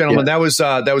 All right, gentlemen, that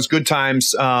was good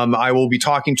times. I will be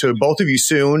talking to both of you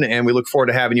soon, and we look forward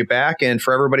to having you back. And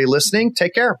for everybody listening,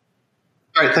 take care.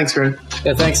 All right. Thanks, Greg.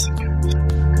 Yeah, thanks.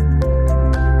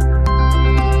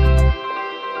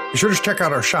 Be sure to check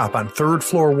out our shop on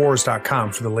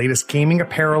thirdfloorwars.com for the latest gaming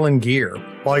apparel and gear.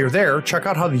 While you're there, check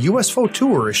out how the USFO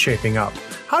Tour is shaping up.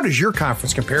 How does your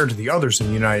conference compare to the others in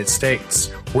the United States?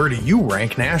 Where do you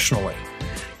rank nationally?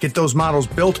 Get those models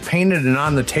built, painted, and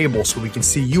on the table so we can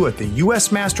see you at the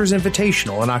US Masters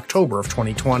Invitational in October of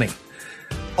 2020.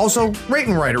 Also, rate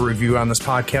and write a review on this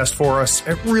podcast for us.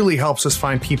 It really helps us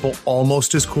find people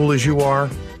almost as cool as you are.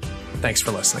 Thanks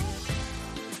for listening.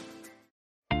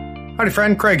 Howdy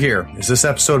friend, Craig here. Is this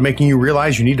episode making you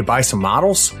realize you need to buy some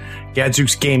models?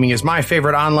 Gadzooks Gaming is my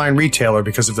favorite online retailer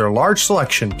because of their large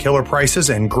selection, killer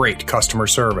prices, and great customer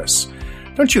service.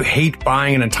 Don't you hate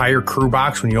buying an entire crew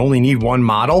box when you only need one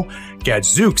model?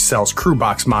 Gadzooks sells crew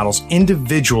box models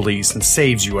individually and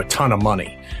saves you a ton of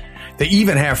money. They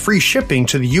even have free shipping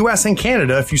to the US and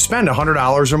Canada if you spend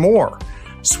 $100 or more.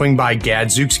 Swing by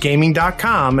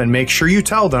gadzooksgaming.com and make sure you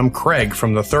tell them Craig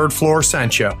from the Third Floor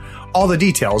sent you. All the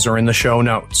details are in the show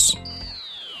notes.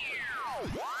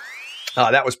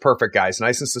 That was perfect, guys.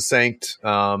 Nice and succinct.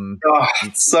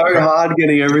 It's so hard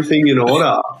getting everything in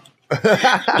order.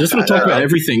 I just want to talk about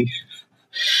everything.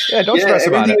 Yeah, don't stress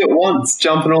about it. Everything at once,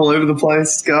 jumping all over the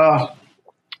place. God.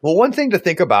 Well, one thing to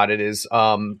think about it is,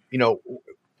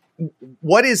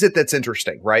 what is it that's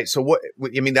interesting, right? So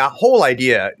that whole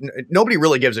idea, nobody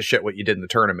really gives a shit what you did in the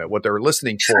tournament. What they're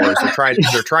listening for is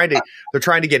they're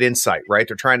trying to get insight, right?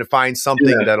 They're trying to find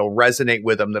something that'll resonate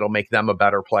with them, that'll make them a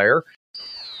better player.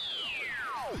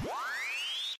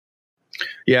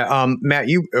 Yeah. Matt,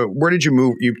 where did you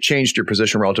move? You changed your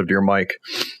position relative to your mic.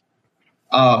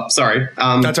 Sorry.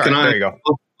 That's all right. There you go.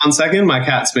 1 second. My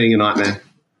cat's being a nightmare.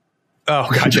 Oh,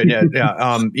 gotcha.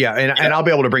 Yeah. And I'll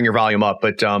be able to bring your volume up,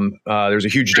 but there's a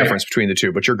huge difference between the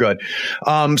two, but you're good.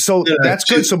 So that's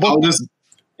good. So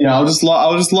I'll just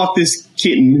lock this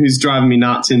kitten who's driving me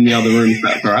nuts in the other room. Is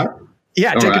that all right?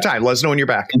 Yeah. Take your time. Let us know when you're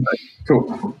back. Okay,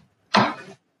 cool. I'm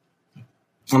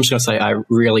just going to say I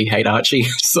really hate Archie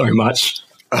so much.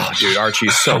 Oh, dude,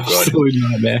 Archie's so good.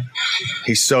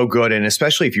 He's so good. And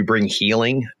especially if you bring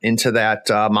healing into that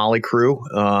Molly crew,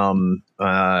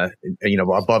 above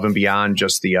and beyond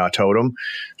just the totem,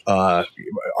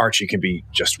 Archie can be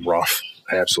just rough,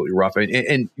 absolutely rough.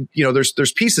 And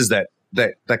there's pieces that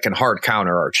can hard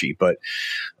counter Archie, but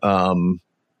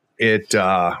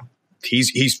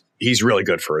he's really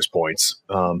good for his points.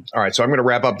 All right, so I'm going to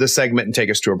wrap up this segment and take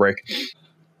us to a break.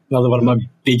 Another one of my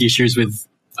big issues with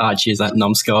Archie is that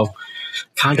numbskull.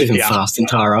 Can't give him fast in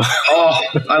Tara. Oh,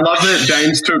 I love that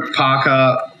James took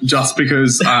Parker just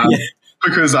because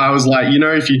because I was like,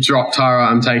 if you drop Tara,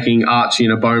 I'm taking Archie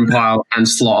in a bone pile and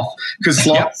Sloth. Because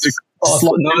Sloth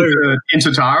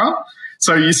into Tara.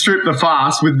 So you strip the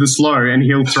fast with the slow and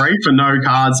heal 3 for no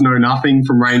cards, no nothing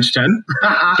from range 10.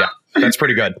 Yeah, that's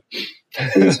pretty good.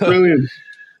 It's brilliant.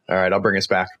 All right, I'll bring us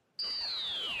back.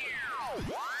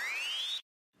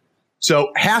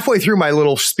 So halfway through my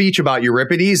little speech about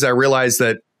Euripides, I realized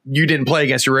that you didn't play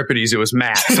against Euripides. It was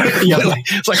Matt.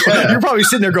 It's like you're probably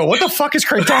sitting there going, what the fuck is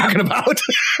Craig talking about?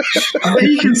 I think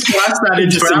you can splash that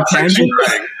into our section,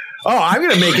 Craig. Oh, I'm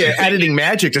going to make it editing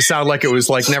magic to sound like it was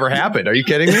like never happened. Are you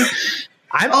kidding me?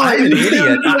 I'm an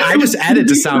idiot. I just edit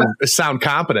to sound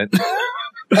competent.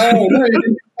 Oh, no,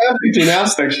 perfect in our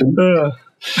section.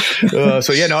 I'll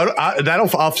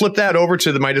flip that over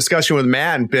to my discussion with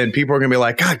Matt, and people are going to be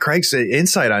like, God, Craig's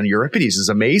insight on Euripides is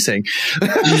amazing.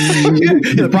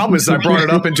 The problem is I brought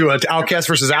it up into an Outcast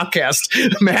versus Outcast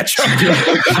matchup.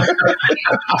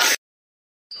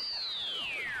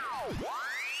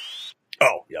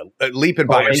 Oh, yeah. Leaping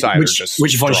by your side.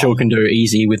 Which Von Schill can do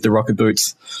easy with the rocket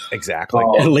boots. Exactly.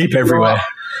 Leap everywhere.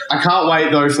 I can't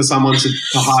wait, though, for someone to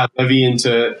hire Levy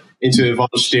into Von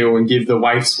Steel and give the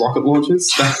Waifs rocket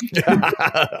launchers.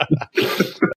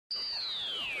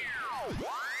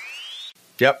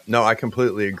 Yep. No, I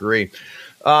completely agree.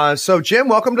 So, Jim,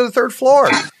 welcome to the third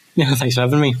floor. Yeah, thanks for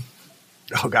having me.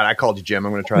 Oh, God, I called you Jim.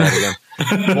 I'm going to try that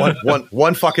again.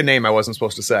 one fucking name I wasn't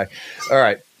supposed to say. All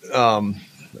right.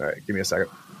 Give me a second.